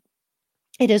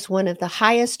 It is one of the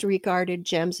highest regarded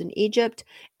gems in Egypt,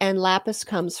 and lapis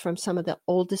comes from some of the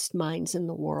oldest mines in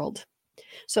the world.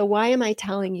 So why am I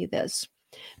telling you this?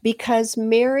 Because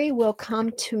Mary will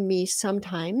come to me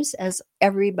sometimes, as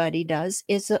everybody does,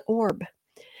 is an orb.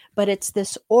 But it's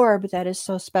this orb that is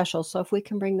so special. So if we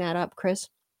can bring that up, Chris.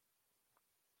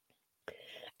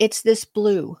 It's this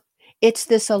blue. It's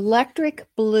this electric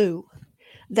blue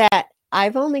that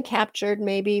I've only captured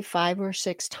maybe 5 or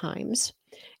 6 times.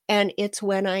 And it's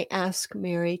when I ask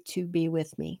Mary to be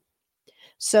with me.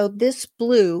 So this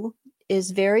blue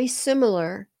is very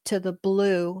similar to the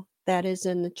blue that is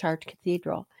in the Chartres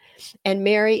Cathedral. And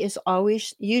Mary is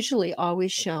usually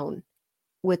always shown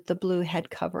with the blue head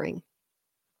covering.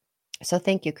 So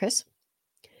thank you, Chris.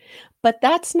 But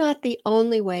that's not the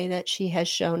only way that she has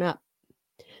shown up.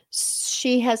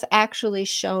 She has actually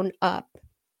shown up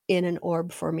in an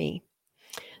orb for me.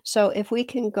 So if we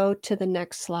can go to the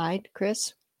next slide,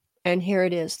 Chris. And here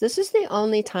it is. This is the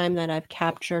only time that I've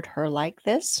captured her like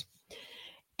this.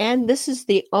 And this is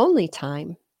the only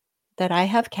time that I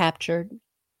have captured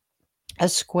a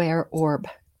square orb.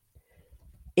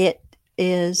 It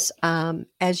is,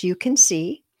 as you can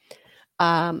see,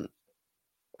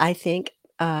 I think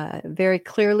very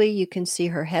clearly you can see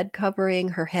her head covering.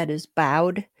 Her head is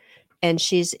bowed, and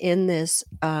she's in this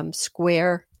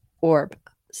square orb.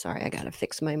 Sorry, I got to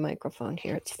fix my microphone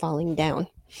here. It's falling down.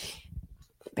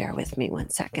 Bear with me 1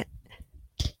 second.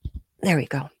 There we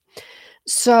go.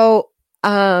 So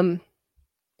I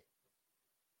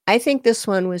think this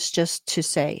one was just to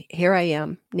say, here I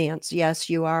am, Nance. Yes,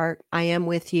 you are. I am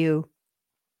with you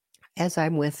as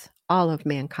I'm with all of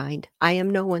mankind. I am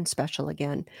no one special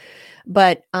again.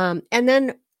 But, and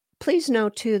then please know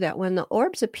too that when the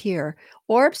orbs appear,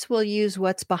 orbs will use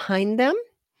what's behind them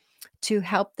to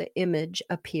help the image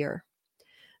appear.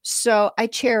 So I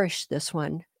cherish this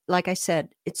one. Like I said,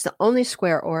 it's the only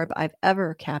square orb I've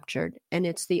ever captured, and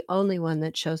it's the only one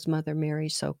that shows Mother Mary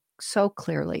so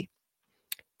clearly.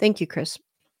 Thank you, Chris.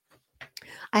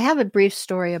 I have a brief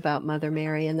story about Mother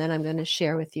Mary, and then I'm going to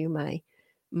share with you my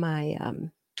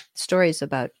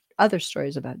other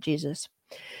stories about Jesus.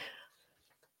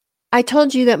 I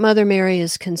told you that Mother Mary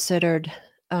is considered,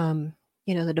 the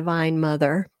divine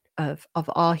mother of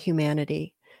all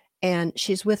humanity. And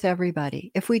she's with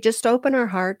everybody. If we just open our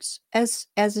hearts, as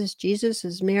is Jesus,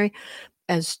 as Mary,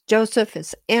 as Joseph,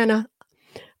 as Anna,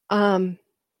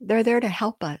 they're there to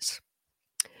help us.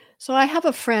 So I have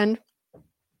a friend,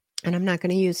 and I'm not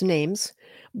going to use names,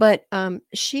 but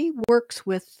she works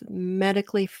with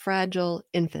medically fragile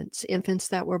infants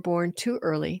that were born too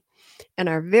early and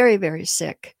are very, very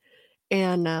sick.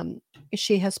 And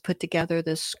she has put together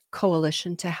this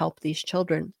coalition to help these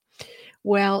children.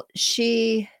 Well,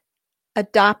 she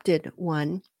adopted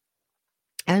one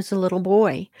as a little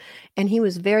boy, and he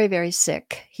was very, very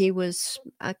sick. He was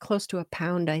close to 1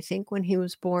 pound, I think, when he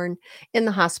was born, in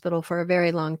the hospital for a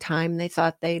very long time. They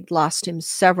thought they'd lost him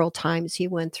several times. He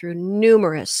went through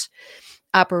numerous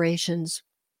operations.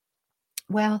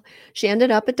 Well, she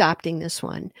ended up adopting this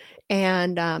one.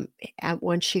 And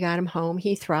once she got him home,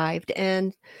 he thrived.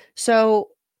 And so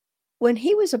when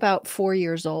he was about 4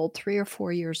 years old, 3 or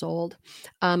 4 years old,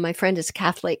 my friend is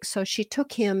Catholic. So she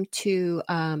took him to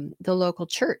the local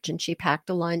church and she packed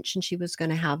a lunch and she was going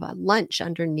to have a lunch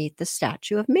underneath the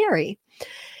statue of Mary.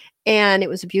 And it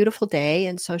was a beautiful day.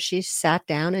 And so she sat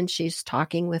down and she's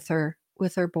talking with her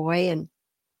boy. And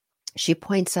she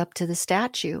points up to the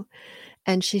statue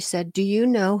and she said, "Do you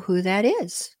know who that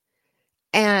is?"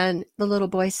 And the little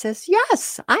boy says,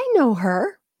 "Yes, I know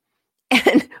her."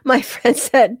 And my friend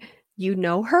said, "You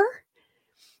know her?"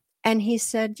 And he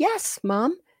said, "Yes,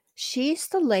 Mom. She's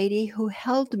the lady who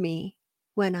held me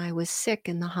when I was sick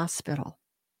in the hospital."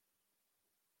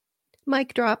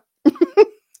 Mic drop.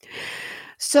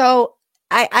 So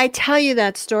I tell you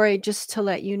that story just to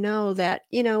let you know that,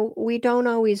 we don't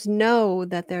always know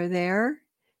that they're there,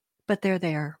 but they're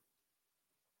there.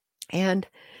 And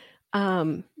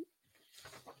to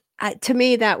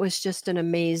me, that was just an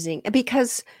amazing,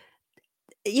 because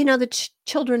the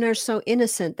children are so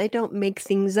innocent. They don't make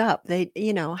things up.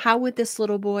 How would this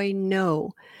little boy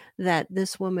know that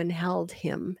this woman held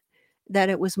him, that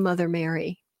it was Mother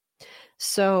Mary?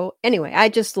 So anyway, I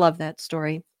just love that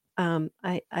story.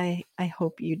 I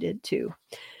hope you did too.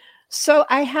 So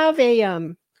I have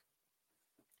a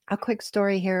quick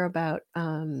story here about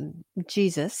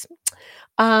Jesus.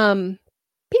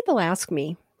 People ask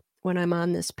me when I'm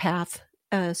on this path,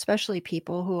 especially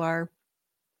people who are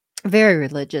very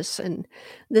religious, and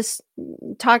this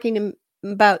talking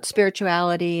about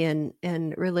spirituality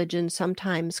and religion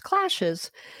sometimes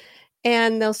clashes.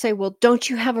 And they'll say, "Well, don't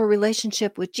you have a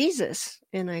relationship with Jesus?"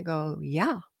 And I go,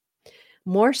 "Yeah,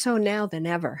 more so now than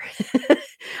ever."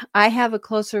 I have a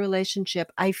closer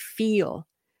relationship. I feel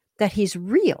that he's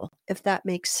real, if that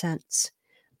makes sense,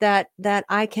 that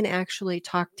I can actually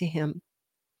talk to him.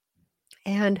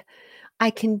 And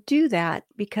I can do that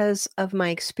because of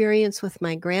my experience with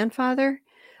my grandfather.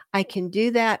 I can do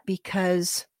that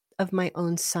because of my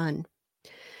own son.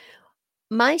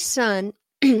 My son,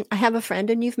 I have a friend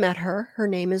and you've met her. Her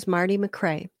name is Marty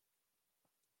McCrae.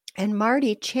 And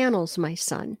Marty channels my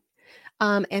son.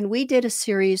 And we did a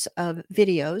series of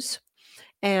videos,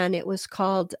 and it was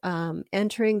called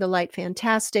Entering the Light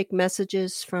Fantastic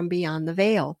Messages from Beyond the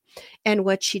Veil. And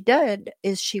what she did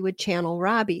is she would channel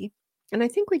Robbie. And I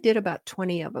think we did about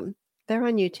 20 of them. They're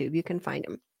on YouTube. You can find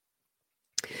them.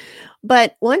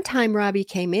 But one time Robbie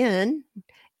came in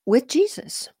with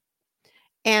Jesus,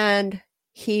 and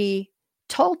he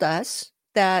told us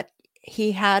that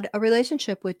he had a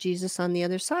relationship with Jesus on the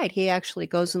other side. He actually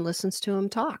goes and listens to him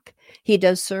talk. He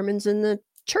does sermons in the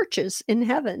churches in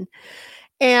heaven.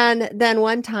 And then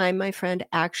one time my friend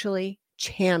actually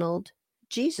channeled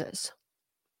Jesus.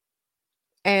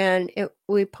 And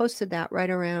we posted that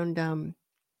right around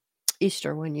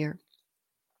Easter one year.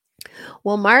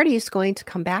 Well, Marty's going to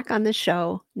come back on the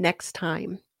show next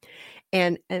time.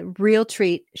 And a real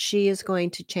treat, she is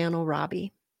going to channel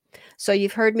Robbie. So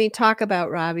you've heard me talk about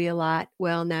Robbie a lot.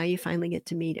 Well, now you finally get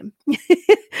to meet him.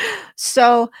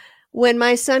 So when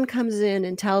my son comes in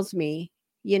and tells me,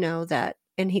 that,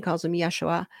 and he calls him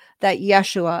Yeshua, that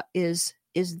Yeshua is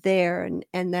there,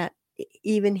 and that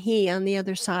even he on the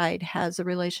other side has a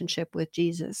relationship with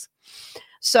Jesus.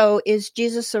 So is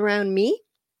Jesus around me?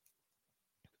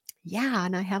 Yeah,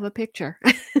 and I have a picture.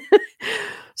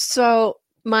 So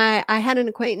I had an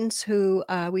acquaintance who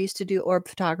we used to do orb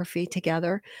photography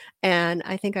together. And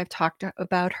I think I've talked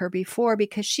about her before,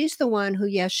 because she's the one who,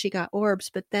 yes, she got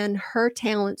orbs, but then her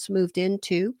talents moved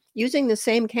into using the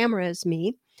same camera as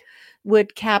me,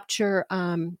 would capture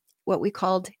what we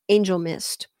called angel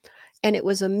mist. And it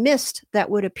was a mist that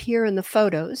would appear in the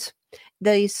photos.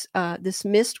 This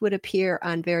mist would appear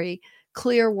on very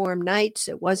clear, warm nights.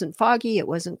 It wasn't foggy. It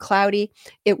wasn't cloudy.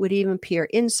 It would even appear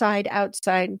inside,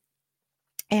 outside.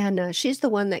 And she's the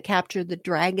one that captured the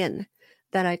dragon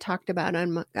that I talked about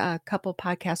on a couple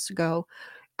podcasts ago,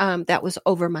 that was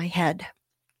over my head.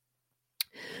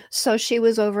 So she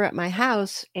was over at my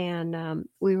house, and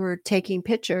we were taking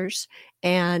pictures,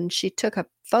 and she took a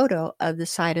photo of the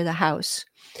side of the house.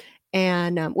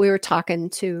 And we were talking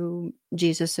to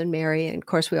Jesus and Mary. And of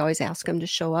course, we always ask them to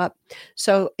show up.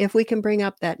 So if we can bring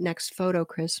up that next photo,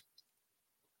 Chris.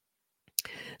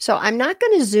 So I'm not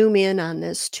going to zoom in on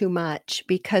this too much,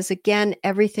 because again,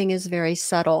 everything is very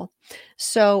subtle.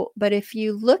 So, but if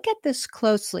you look at this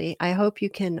closely, I hope you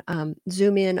can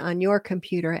zoom in on your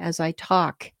computer as I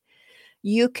talk.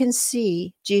 You can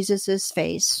see Jesus's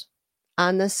face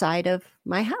on the side of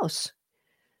my house.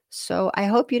 So I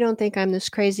hope you don't think I'm this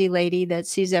crazy lady that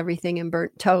sees everything in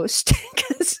burnt toast,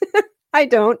 because I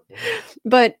don't.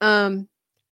 But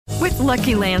With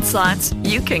Lucky Land Slots,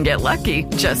 you can get lucky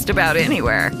just about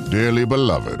anywhere. Dearly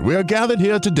beloved, we are gathered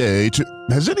here today to...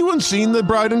 Has anyone seen the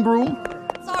bride and groom?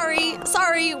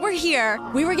 Sorry, we're here.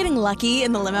 We were getting lucky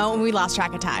in the limo and we lost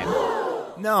track of time.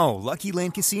 No, Lucky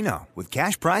Land Casino, with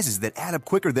cash prizes that add up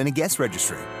quicker than a guest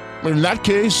registry. In that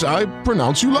case, I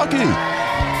pronounce you lucky.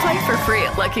 Play for free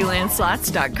at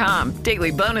LuckyLandSlots.com.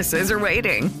 Daily bonuses are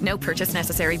waiting. No purchase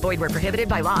necessary. Void where prohibited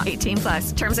by law.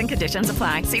 18+. Terms and conditions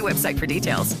apply. See website for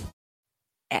details.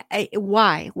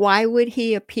 Why? Why would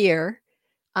he appear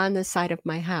on the side of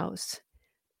my house?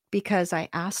 Because I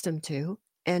asked him to,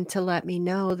 and to let me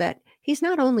know that he's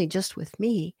not only just with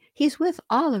me, he's with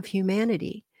all of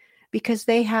humanity, because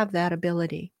they have that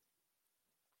ability.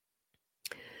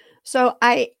 So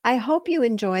I hope you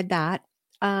enjoyed that.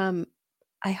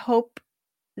 I hope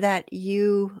that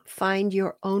you find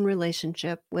your own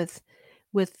relationship with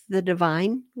the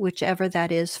divine, whichever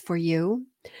that is for you.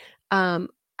 I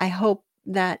hope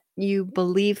that you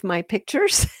believe my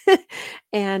pictures,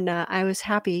 and I was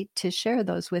happy to share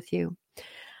those with you.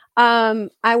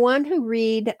 I want to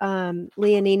read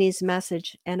Leonini's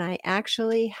message, and I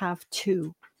actually have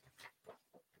two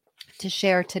to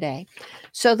share today.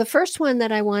 So the first one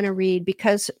that I want to read,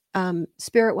 because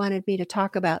Spirit wanted me to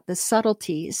talk about the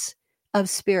subtleties of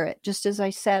spirit. Just as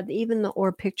I said, even the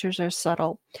orb pictures are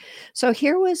subtle. So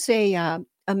here was a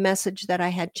message that I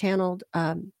had channeled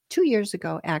 2 years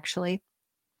ago, actually.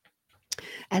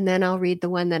 And then I'll read the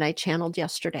one that I channeled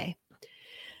yesterday.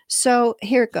 So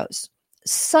here it goes.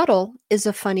 Subtle is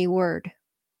a funny word.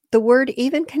 The word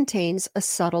even contains a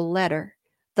subtle letter.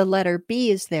 The letter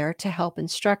B is there to help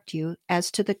instruct you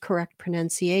as to the correct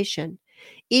pronunciation,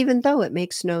 even though it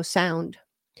makes no sound.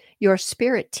 Your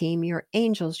spirit team, your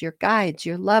angels, your guides,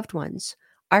 your loved ones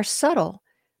are subtle,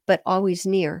 but always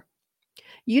near.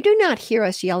 You do not hear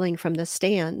us yelling from the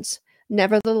stands.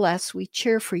 Nevertheless, we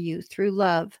cheer for you through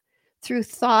love, through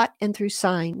thought, and through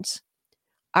signs.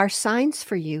 Our signs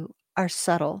for you are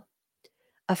subtle.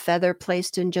 A feather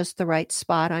placed in just the right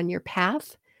spot on your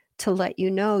path to let you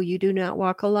know you do not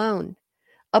walk alone.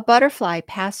 A butterfly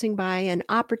passing by an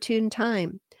opportune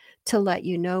time to let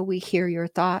you know we hear your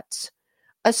thoughts.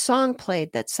 A song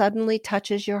played that suddenly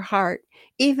touches your heart,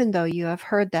 even though you have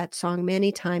heard that song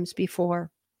many times before.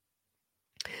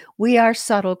 We are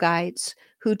subtle guides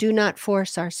who do not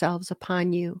force ourselves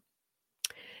upon you.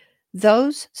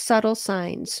 Those subtle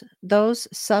signs, those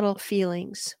subtle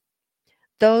feelings,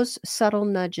 those subtle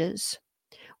nudges,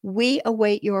 we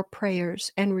await your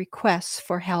prayers and requests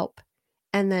for help,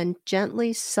 and then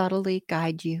gently, subtly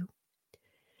guide you.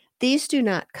 These do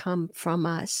not come from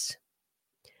us.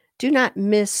 Do not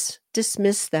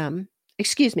dismiss them.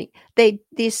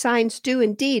 These signs do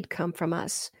indeed come from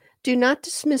us. Do not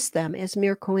dismiss them as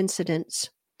mere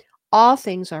coincidence. All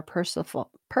things are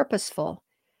purposeful.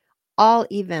 All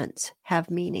events have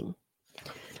meaning.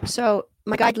 So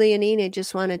my guide Leonina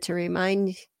just wanted to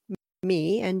remind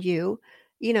me and you,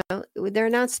 they're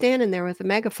not standing there with a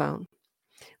megaphone.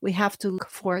 We have to look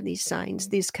for these signs,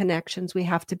 these connections. We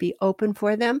have to be open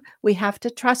for them. We have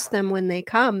to trust them when they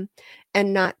come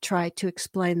and not try to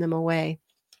explain them away.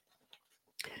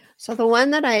 So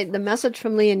the message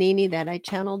from Leonini that I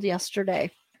channeled yesterday,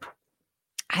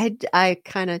 I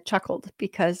kind of chuckled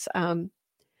because, here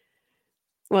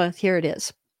it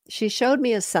is. She showed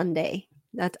me a Sunday.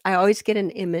 That I always get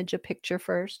an image, a picture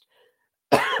first.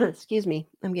 Excuse me,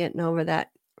 I'm getting over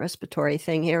that respiratory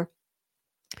thing here.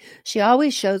 She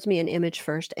always shows me an image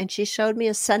first, and she showed me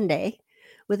a sundae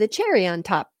with a cherry on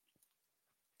top.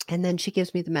 And then she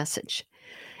gives me the message.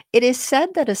 It is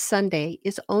said that a sundae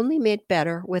is only made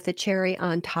better with a cherry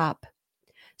on top.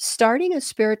 Starting a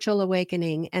spiritual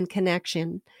awakening and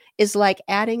connection is like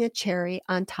adding a cherry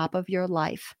on top of your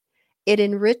life. It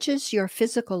enriches your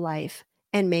physical life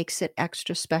and makes it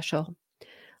extra special.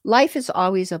 Life is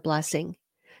always a blessing.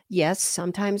 Yes,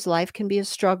 sometimes life can be a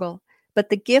struggle, but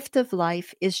the gift of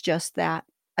life is just that,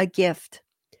 a gift.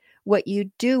 What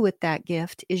you do with that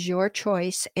gift is your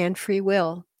choice and free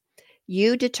will.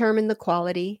 You determine the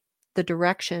quality, the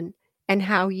direction, and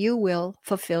how you will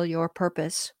fulfill your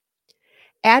purpose.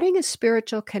 Adding a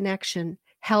spiritual connection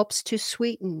helps to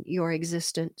sweeten your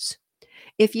existence.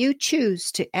 If you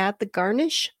choose to add the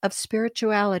garnish of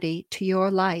spirituality to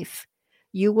your life,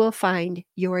 you will find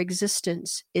your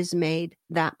existence is made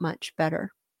that much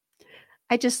better.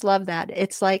 I just love that.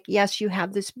 It's like, yes, you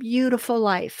have this beautiful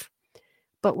life,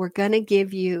 but we're going to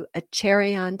give you a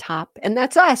cherry on top, and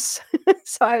that's us.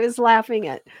 So I was laughing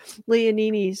at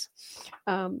Leonini's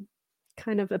kind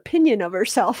of opinion of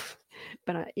herself,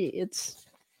 but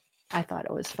I thought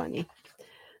it was funny.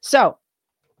 So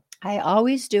I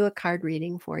always do a card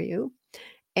reading for you,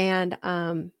 and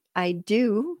I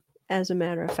do, as a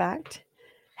matter of fact,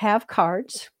 have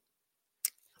cards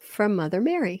from Mother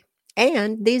Mary.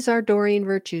 And these are Doreen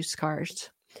Virtues cards.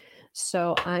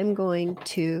 So I'm going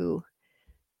to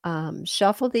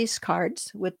shuffle these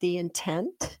cards with the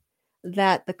intent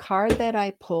that the card that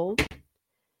I pulled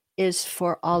is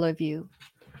for all of you.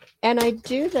 And I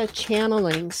do the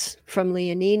channelings from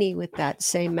Leonini with that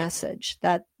same message,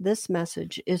 that this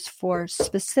message is for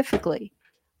specifically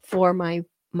for my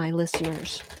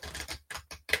listeners.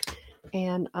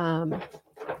 And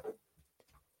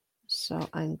so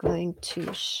I'm going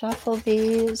to shuffle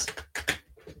these.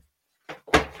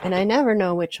 And I never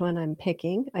know which one I'm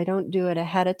picking. I don't do it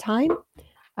ahead of time.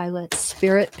 I let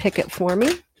Spirit pick it for me.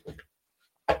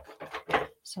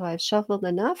 So I've shuffled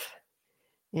enough.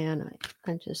 And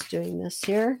I'm just doing this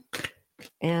here.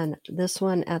 And this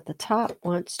one at the top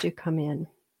wants to come in.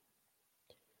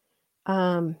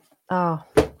 Oh,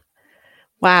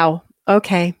 wow.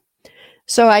 Okay.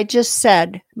 So I just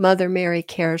said Mother Mary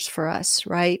cares for us,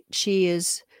 right? She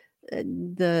is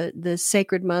the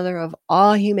sacred mother of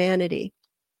all humanity.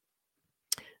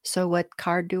 So what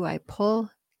card do I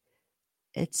pull?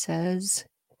 It says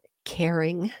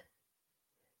caring.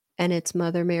 And it's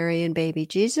Mother Mary and baby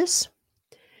Jesus.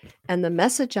 And the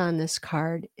message on this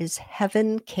card is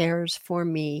heaven cares for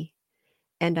me,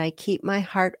 and I keep my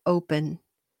heart open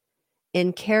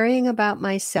in caring about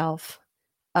myself,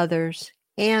 others,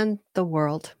 and the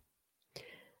world.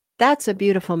 That's a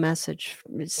beautiful message,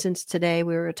 since today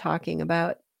we were talking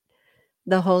about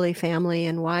the Holy Family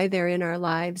and why they're in our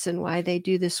lives and why they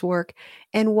do this work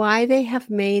and why they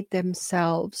have made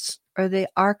themselves, or the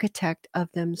architect of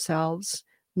themselves,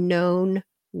 known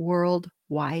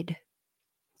worldwide.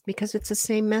 Because it's the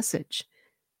same message.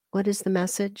 What is the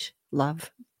message? Love.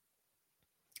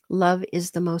 Love is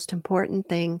the most important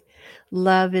thing.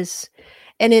 Love is,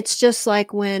 and it's just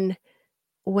like when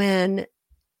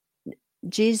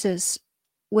Jesus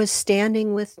was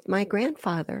standing with my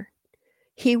grandfather,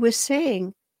 he was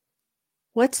saying,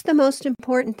 what's the most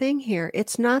important thing here?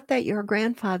 It's not that your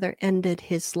grandfather ended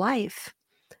his life.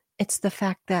 It's the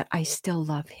fact that I still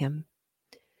love him.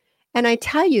 And I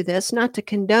tell you this not to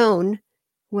condone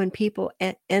when people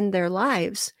end their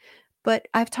lives, but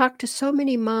I've talked to so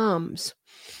many moms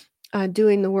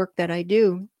doing the work that I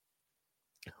do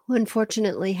who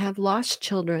unfortunately have lost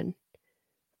children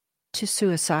to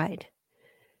suicide.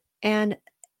 And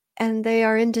they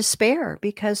are in despair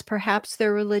because perhaps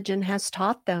their religion has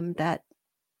taught them that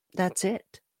that's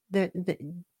it.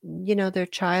 Their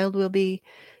child will be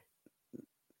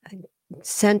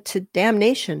sent to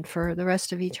damnation for the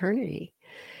rest of eternity.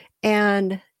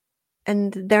 And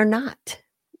they're not.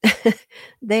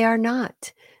 They are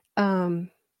not.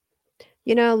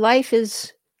 Life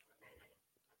is,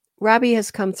 Robbie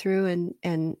has come through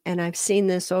and I've seen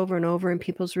this over and over in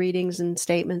people's readings and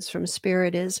statements from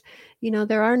Spirit is,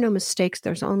 there are no mistakes.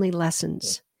 There's only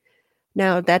lessons.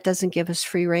 Now, that doesn't give us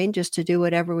free rein just to do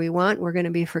whatever we want. We're going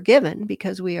to be forgiven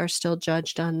because we are still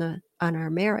judged on our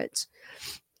merits.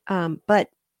 But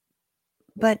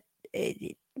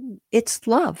it's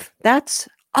love. That's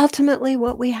ultimately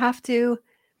what we have to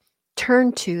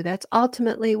turn to. That's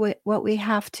ultimately what we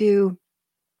have to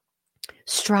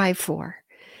strive for.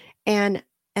 And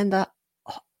the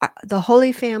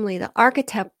Holy Family, the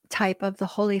archetype of the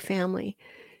Holy Family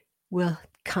will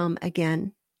come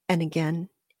again and again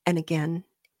and again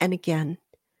and again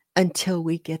until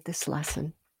we get this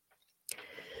lesson.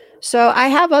 So I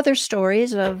have other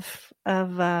stories of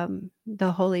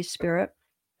the Holy Spirit,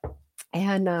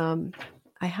 and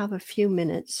I have a few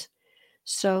minutes.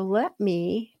 So let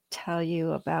me tell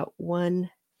you about one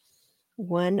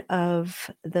of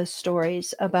the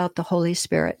stories about the Holy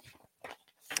Spirit.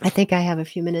 I think I have a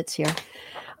few minutes here.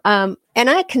 And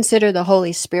I consider the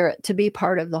Holy Spirit to be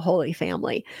part of the Holy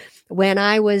Family. When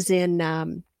I was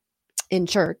in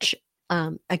church,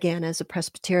 again, as a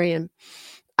Presbyterian,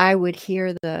 I would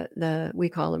hear the we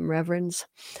call them reverends,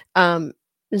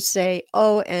 say,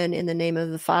 oh, and in the name of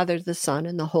the Father, the Son,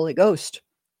 and the Holy Ghost,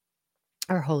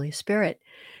 or Holy Spirit.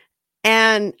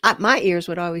 And my ears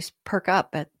would always perk up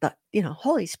at the,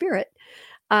 Holy Spirit.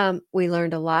 We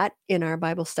learned a lot in our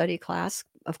Bible study class,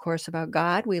 of course, about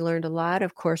God. We learned a lot,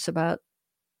 of course, about,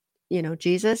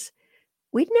 Jesus.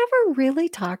 We'd never really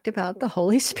talked about the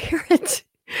Holy Spirit.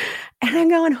 And I'm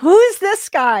going, who is this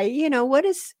guy? What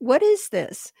is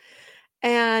this?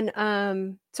 And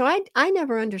so I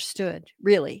never understood,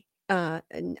 really.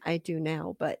 And I do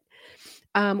now. But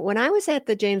when I was at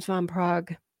the James von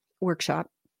Praagh workshop,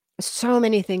 so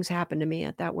many things happened to me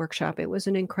at that workshop. It was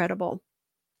an incredible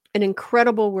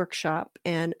workshop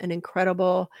and an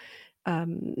incredible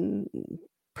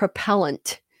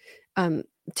propellant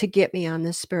to get me on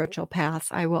this spiritual path.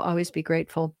 I will always be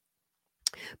grateful.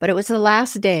 But it was the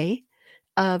last day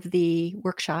of the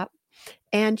workshop.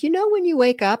 And when you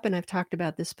wake up, and I've talked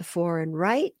about this before, and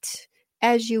right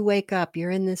as you wake up,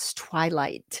 you're in this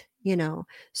twilight,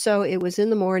 So it was in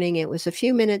the morning. It was a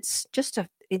few minutes, just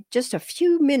a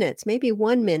few minutes, maybe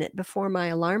 1 minute before my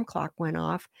alarm clock went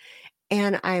off.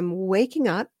 And I'm waking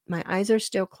up. My eyes are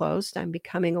still closed. I'm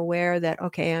becoming aware that,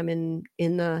 okay, I'm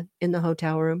in the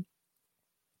hotel room.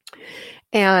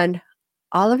 And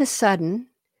all of a sudden,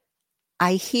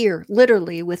 I hear,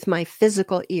 literally with my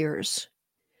physical ears,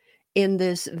 in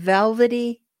this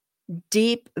velvety,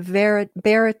 deep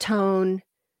baritone,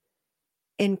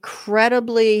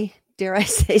 incredibly, dare I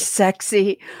say,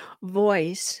 sexy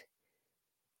voice,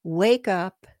 wake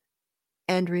up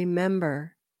and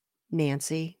remember,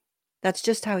 Nancy. That's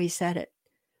just how he said it.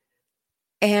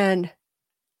 And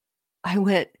I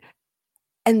went,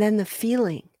 and then the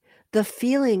feeling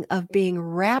of being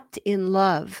wrapped in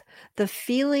love, the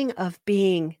feeling of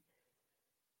being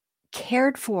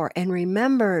cared for and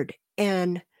remembered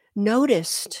and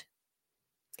noticed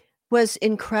was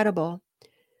incredible.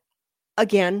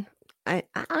 Again,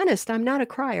 I'm not a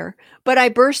crier, but I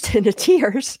burst into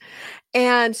tears.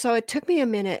 And so it took me a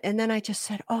minute. And then I just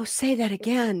said, oh, say that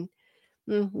again.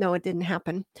 No, it didn't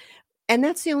happen. And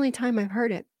that's the only time I've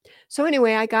heard it. So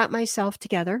anyway, I got myself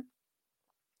together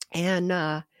and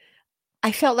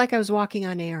I felt like I was walking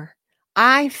on air.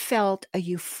 I felt a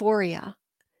euphoria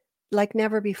like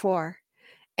never before.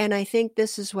 And I think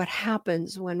this is what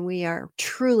happens when we are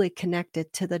truly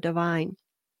connected to the divine.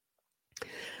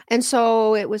 And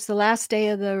so it was the last day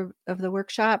of the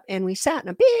workshop, and we sat in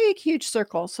a big, huge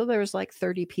circle. So there was like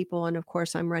 30 people. And of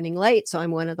course, I'm running late. So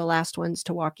I'm one of the last ones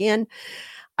to walk in.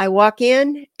 I walk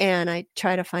in and I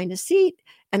try to find a seat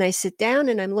and I sit down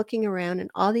and I'm looking around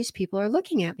and all these people are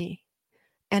looking at me.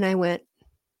 And I went,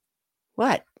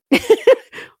 what?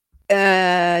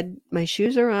 My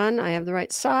shoes are on. I have the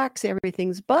right socks.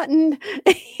 Everything's buttoned.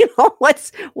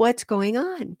 What's going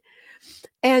on?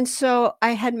 And so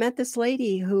I had met this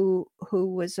lady who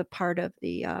was a part of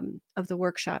the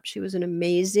workshop. She was an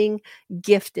amazing,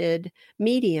 gifted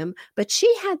medium, but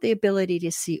she had the ability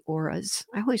to see auras.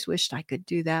 I always wished I could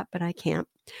do that, but I can't.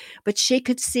 But she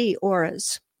could see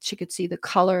auras. She could see the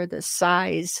color, the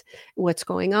size, what's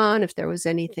going on, if there was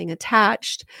anything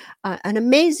attached. An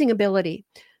amazing ability.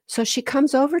 So she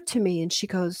comes over to me and she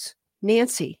goes,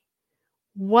 Nancy,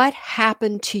 what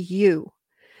happened to you?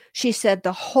 She said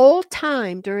the whole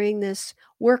time during this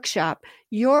workshop,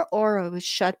 your aura was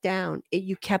shut down.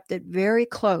 You kept it very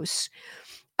close.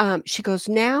 She goes,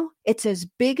 now it's as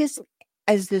big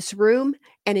as this room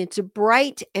and it's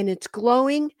bright and it's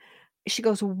glowing. She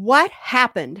goes, what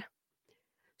happened?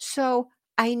 So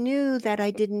I knew that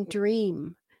I didn't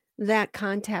dream that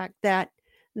contact, that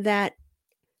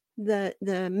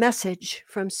the message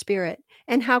from Spirit,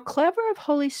 and how clever of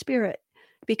Holy Spirit,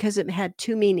 because it had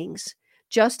two meanings.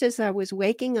 Just as I was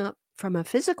waking up from a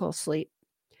physical sleep,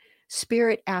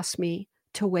 Spirit asked me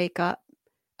to wake up.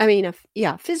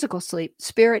 Physical sleep.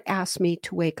 Spirit asked me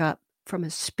to wake up from a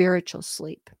spiritual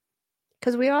sleep.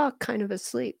 Because we all kind of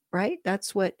asleep, right?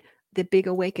 That's what the big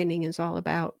awakening is all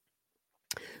about.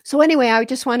 So anyway, I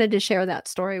just wanted to share that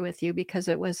story with you because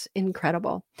it was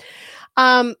incredible.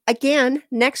 Again,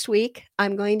 next week,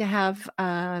 I'm going to have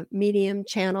a medium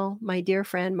channel, my dear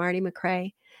friend, Marty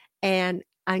McRae, and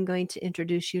I'm going to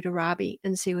introduce you to Robbie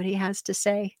and see what he has to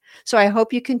say. So I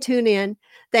hope you can tune in.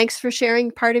 Thanks for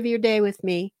sharing part of your day with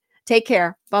me. Take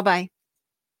care. Bye-bye.